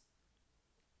glasses,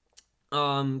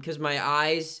 because my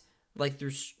eyes, like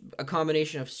through a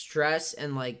combination of stress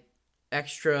and like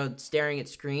extra staring at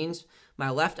screens, my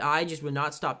left eye just would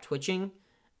not stop twitching.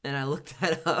 And I looked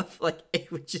that up, like,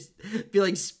 it would just be,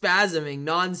 like, spasming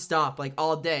nonstop, like,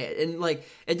 all day. And, like,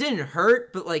 it didn't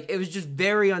hurt, but, like, it was just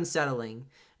very unsettling.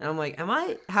 And I'm like, am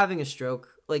I having a stroke?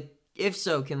 Like, if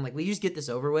so, can, we just get this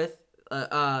over with?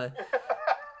 But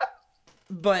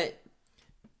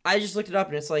I just looked it up,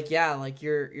 and it's like, yeah, like,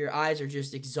 your eyes are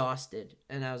just exhausted.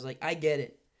 And I was like, I get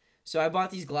it. So I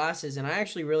bought these glasses, and I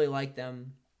actually really like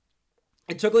them.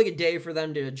 It took, like, a day for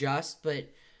them to adjust, but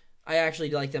I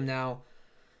actually like them now.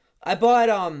 I bought,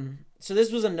 so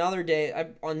this was another day.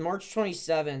 On March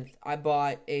 27th, I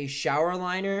bought a shower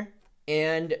liner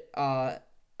and an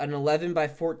 11 by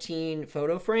 14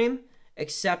 photo frame,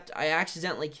 except I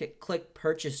accidentally clicked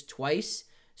purchase twice,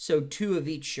 so 2 of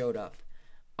each showed up.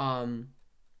 And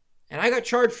I got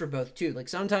charged for both, too. Like,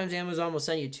 sometimes Amazon will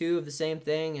send you 2 of the same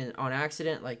thing and on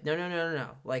accident. Like, no.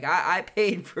 Like, I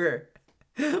paid for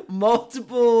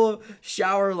multiple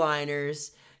shower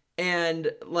liners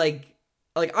and, like,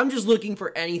 I'm just looking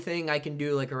for anything I can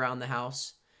do, like, around the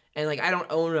house. And, like, I don't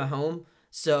own a home.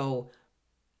 So,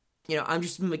 I'm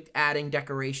just, like, adding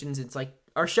decorations. It's, like,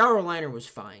 our shower liner was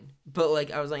fine. But,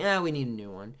 like, I was like, we need a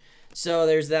new one. So,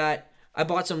 there's that. I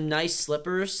bought some nice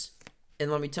slippers.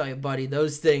 And let me tell you, buddy,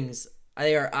 those things,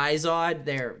 they are Izod.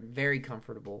 They're very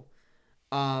comfortable.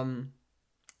 I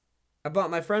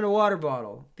bought my friend a water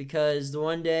bottle. Because the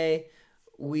one day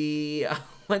we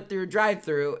went through a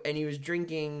drive-thru and he was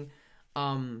drinking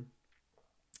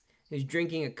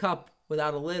a cup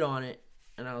without a lid on it,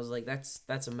 and I was like,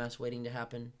 that's a mess waiting to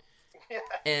happen. Yeah.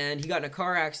 And he got in a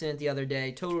car accident the other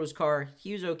day, totaled his car.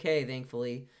 He was okay,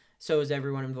 thankfully. So was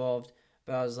everyone involved.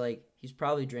 But I was like, he's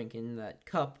probably drinking that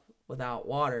cup without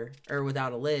water, or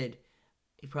without a lid.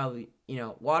 He probably,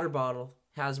 water bottle,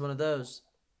 has one of those.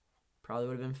 Probably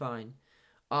would have been fine.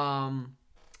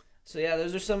 So yeah,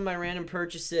 those are some of my random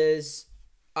purchases.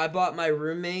 I bought my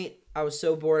roommate, I was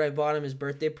so bored, I bought him his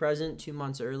birthday present 2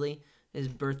 months early. His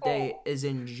birthday is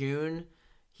in June.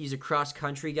 He's a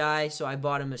cross-country guy, so I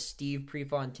bought him a Steve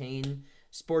Prefontaine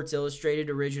Sports Illustrated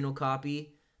original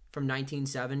copy from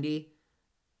 1970,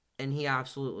 and he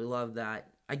absolutely loved that.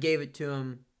 I gave it to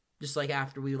him just, like,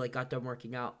 after we, like, got done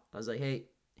working out. I was like, hey,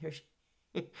 here's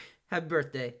happy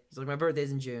birthday. He's like, my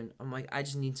birthday's in June. I'm like, I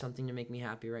just need something to make me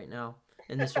happy right now,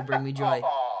 and this will bring me joy.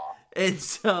 And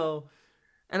so...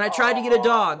 And I tried to get a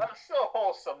dog. That's so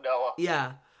wholesome, Noah.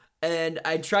 Yeah. And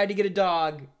I tried to get a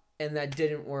dog, and that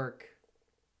didn't work.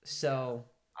 So.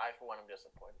 I, for one, am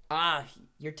disappointed.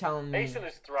 You're telling me. Mason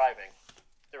is thriving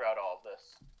throughout all of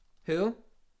this. Who?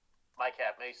 My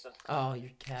cat, Mason. Oh,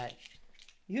 your cat.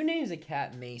 You named the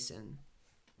cat Mason.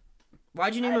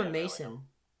 Why'd you name him Mason?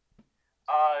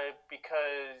 Really,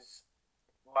 because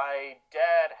my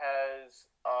dad has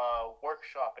a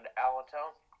workshop in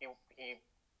Allentown. He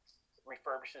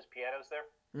refurbishes pianos there.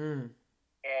 And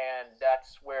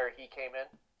that's where he came in.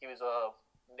 He was a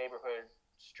neighborhood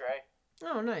stray.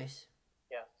 Oh, nice.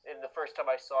 Yeah. And the first time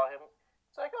I saw him,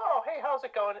 it's like, oh, hey, how's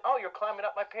it going? Oh, you're climbing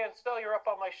up my pants. No, you're up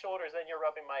on my shoulders. Then you're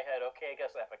rubbing my head. Okay, I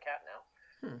guess I have a cat now.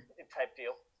 Type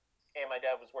deal. And my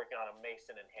dad was working on a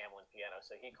Mason and Hamlin piano,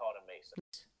 so he called him Mason.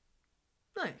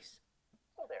 Nice.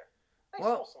 Oh, there. Nice,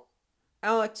 wholesome.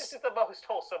 Alex. This is the most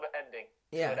wholesome ending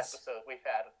to an episode we've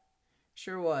had.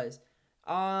 Sure was.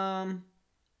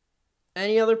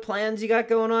 Any other plans you got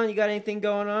going on? You got anything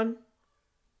going on?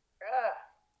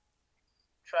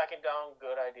 Tracking down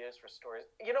good ideas for stories.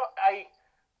 It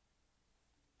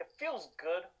feels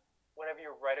good whenever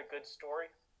you write a good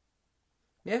story.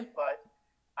 Yeah. But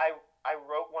I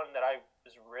wrote one that I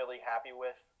was really happy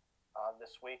with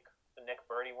this week. The Nick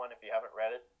Birdie one, if you haven't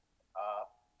read it.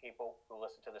 People who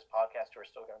listen to this podcast who are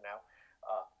still here now,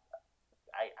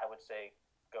 I would say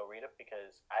go read it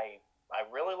because I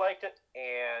really liked it,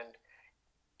 and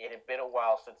it had been a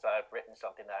while since I've written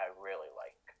something that I really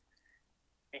like.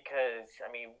 Because,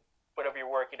 whenever you're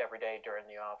working every day during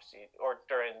the off-season or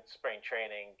during spring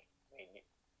training,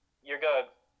 you're going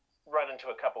to run into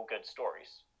a couple good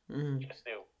stories. Just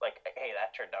do, hey,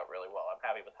 that turned out really well. I'm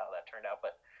happy with how that turned out.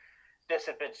 But this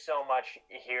had been so much,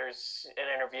 here's an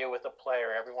interview with a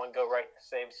player. Everyone go write the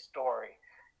same story.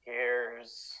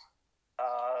 Here's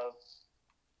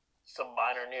some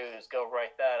minor news. Go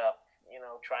write that up.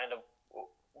 Trying to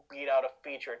beat out a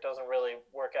feature. It doesn't really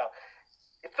work out.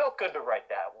 It felt good to write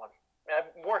that one. I'm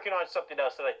working on something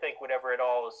else that I think whenever it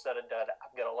all is said and done, I'm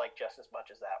going to like just as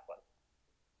much as that one.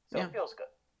 So It feels good.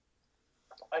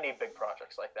 I need big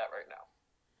projects like that right now.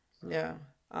 Yeah.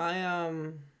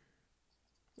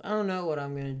 I don't know what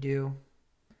I'm going to do,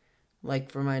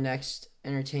 for my next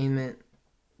entertainment.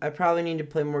 I probably need to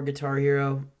play more Guitar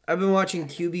Hero. I've been watching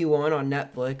QB1 on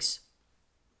Netflix.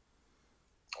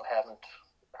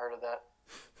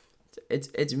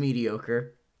 It's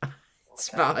mediocre.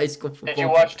 It's about high school football. Did you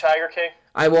watch Tiger King?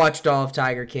 I watched all of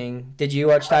Tiger King. Did you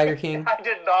watch Tiger King? I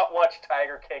did not watch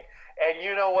Tiger King. And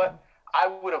you know what? I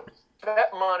would have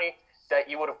bet money that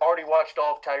you would have already watched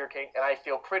all of Tiger King, and I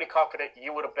feel pretty confident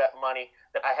you would have bet money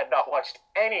that I had not watched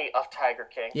any of Tiger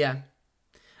King. Yeah.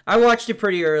 I watched it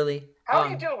pretty early. How do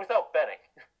you do it without betting?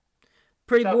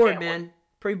 Pretty bored, man.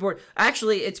 Pretty bored.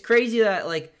 Actually, it's crazy that,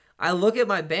 like, I look at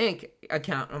my bank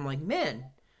account and I'm like, man,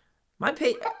 my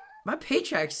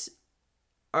paychecks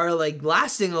are, like,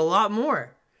 lasting a lot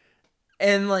more.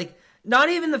 And, like, not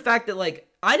even the fact that, like,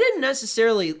 I didn't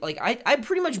necessarily, like, I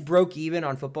pretty much broke even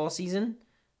on football season.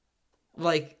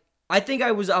 Like, I think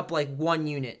I was up, like, 1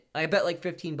 unit. I bet, like,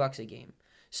 $15 a game.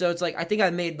 So it's like, I think I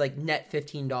made, like, net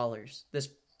 $15 this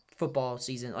football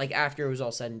season, like, after it was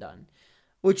all said and done.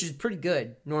 Which is pretty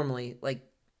good, normally. Like,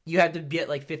 you have to get,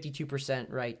 like,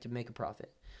 52% right to make a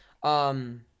profit. But,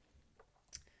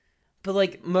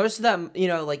 like, most of that, you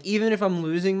know, like, even if I'm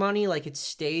losing money, like, it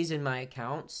stays in my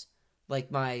accounts.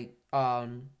 Like, my,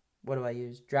 what do I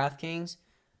use? DraftKings,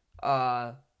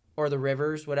 or the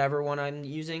Rivers, whatever one I'm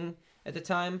using at the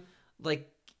time.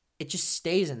 Like, it just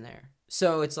stays in there.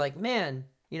 So it's like, man,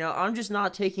 you know, I'm just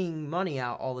not taking money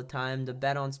out all the time to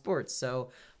bet on sports.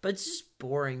 So, but it's just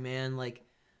boring, man. Like,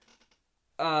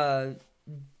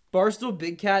 Barstool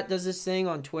Big Cat does this thing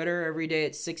on Twitter every day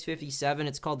at 6:57.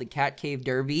 It's called the Cat Cave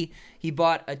Derby. He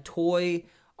bought a toy,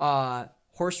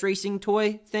 horse racing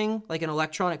toy thing, like an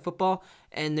electronic football,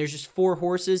 and there's just 4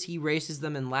 horses. He races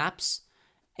them in laps,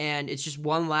 and it's just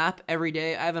 1 lap every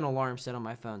day. I have an alarm set on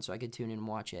my phone so I could tune in and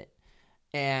watch it.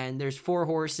 And there's 4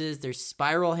 horses. There's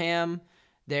Spiral Ham,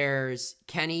 there's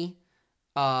Kenny,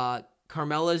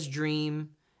 Carmela's Dream,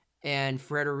 and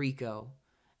Frederico.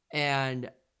 And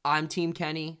I'm Team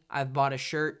Kenny. I've bought a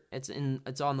shirt. It's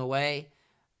on the way.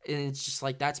 And it's just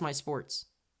like, that's my sports.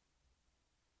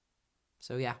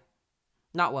 So yeah.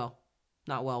 Not well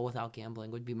without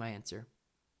gambling would be my answer.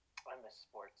 I miss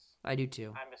sports. I do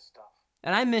too. I miss stuff.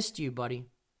 And I missed you, buddy.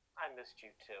 I missed you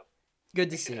too. Good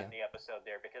to see you. We should end the episode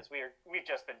there because we've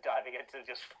just been diving into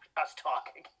just us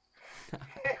talking.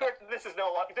 This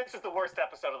is the worst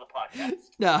episode of the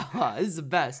podcast. No, this is the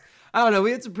best. I don't know.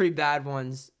 We had some pretty bad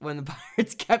ones when the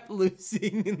Pirates kept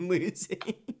losing and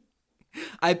losing.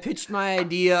 I pitched my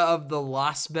idea of the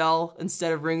lost bell.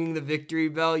 Instead of ringing the victory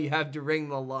bell, you have to ring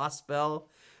the lost bell.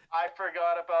 I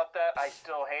forgot about that. I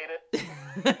still hate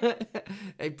it.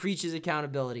 It preaches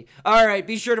accountability. All right,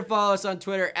 be sure to follow us on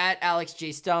Twitter at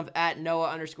AlexJStump, at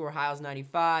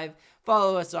Noah_Hiles95.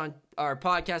 Follow us on our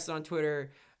podcast on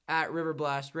Twitter at River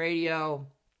Blast Radio.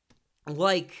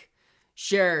 Like,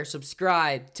 share,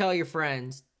 subscribe, tell your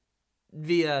friends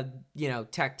via,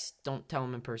 text. Don't tell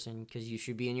them in person because you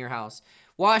should be in your house.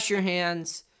 Wash your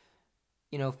hands.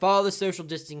 Follow the social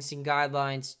distancing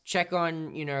guidelines. Check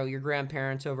on, your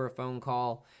grandparents over a phone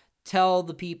call. Tell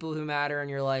the people who matter in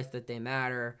your life that they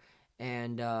matter.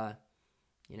 And, I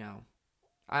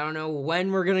don't know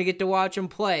when we're going to get to watch them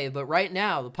play, but right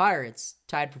now, the Pirates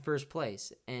tied for first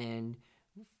place. And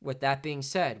with that being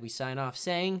said, we sign off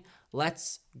saying,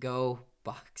 let's go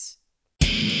Bucks.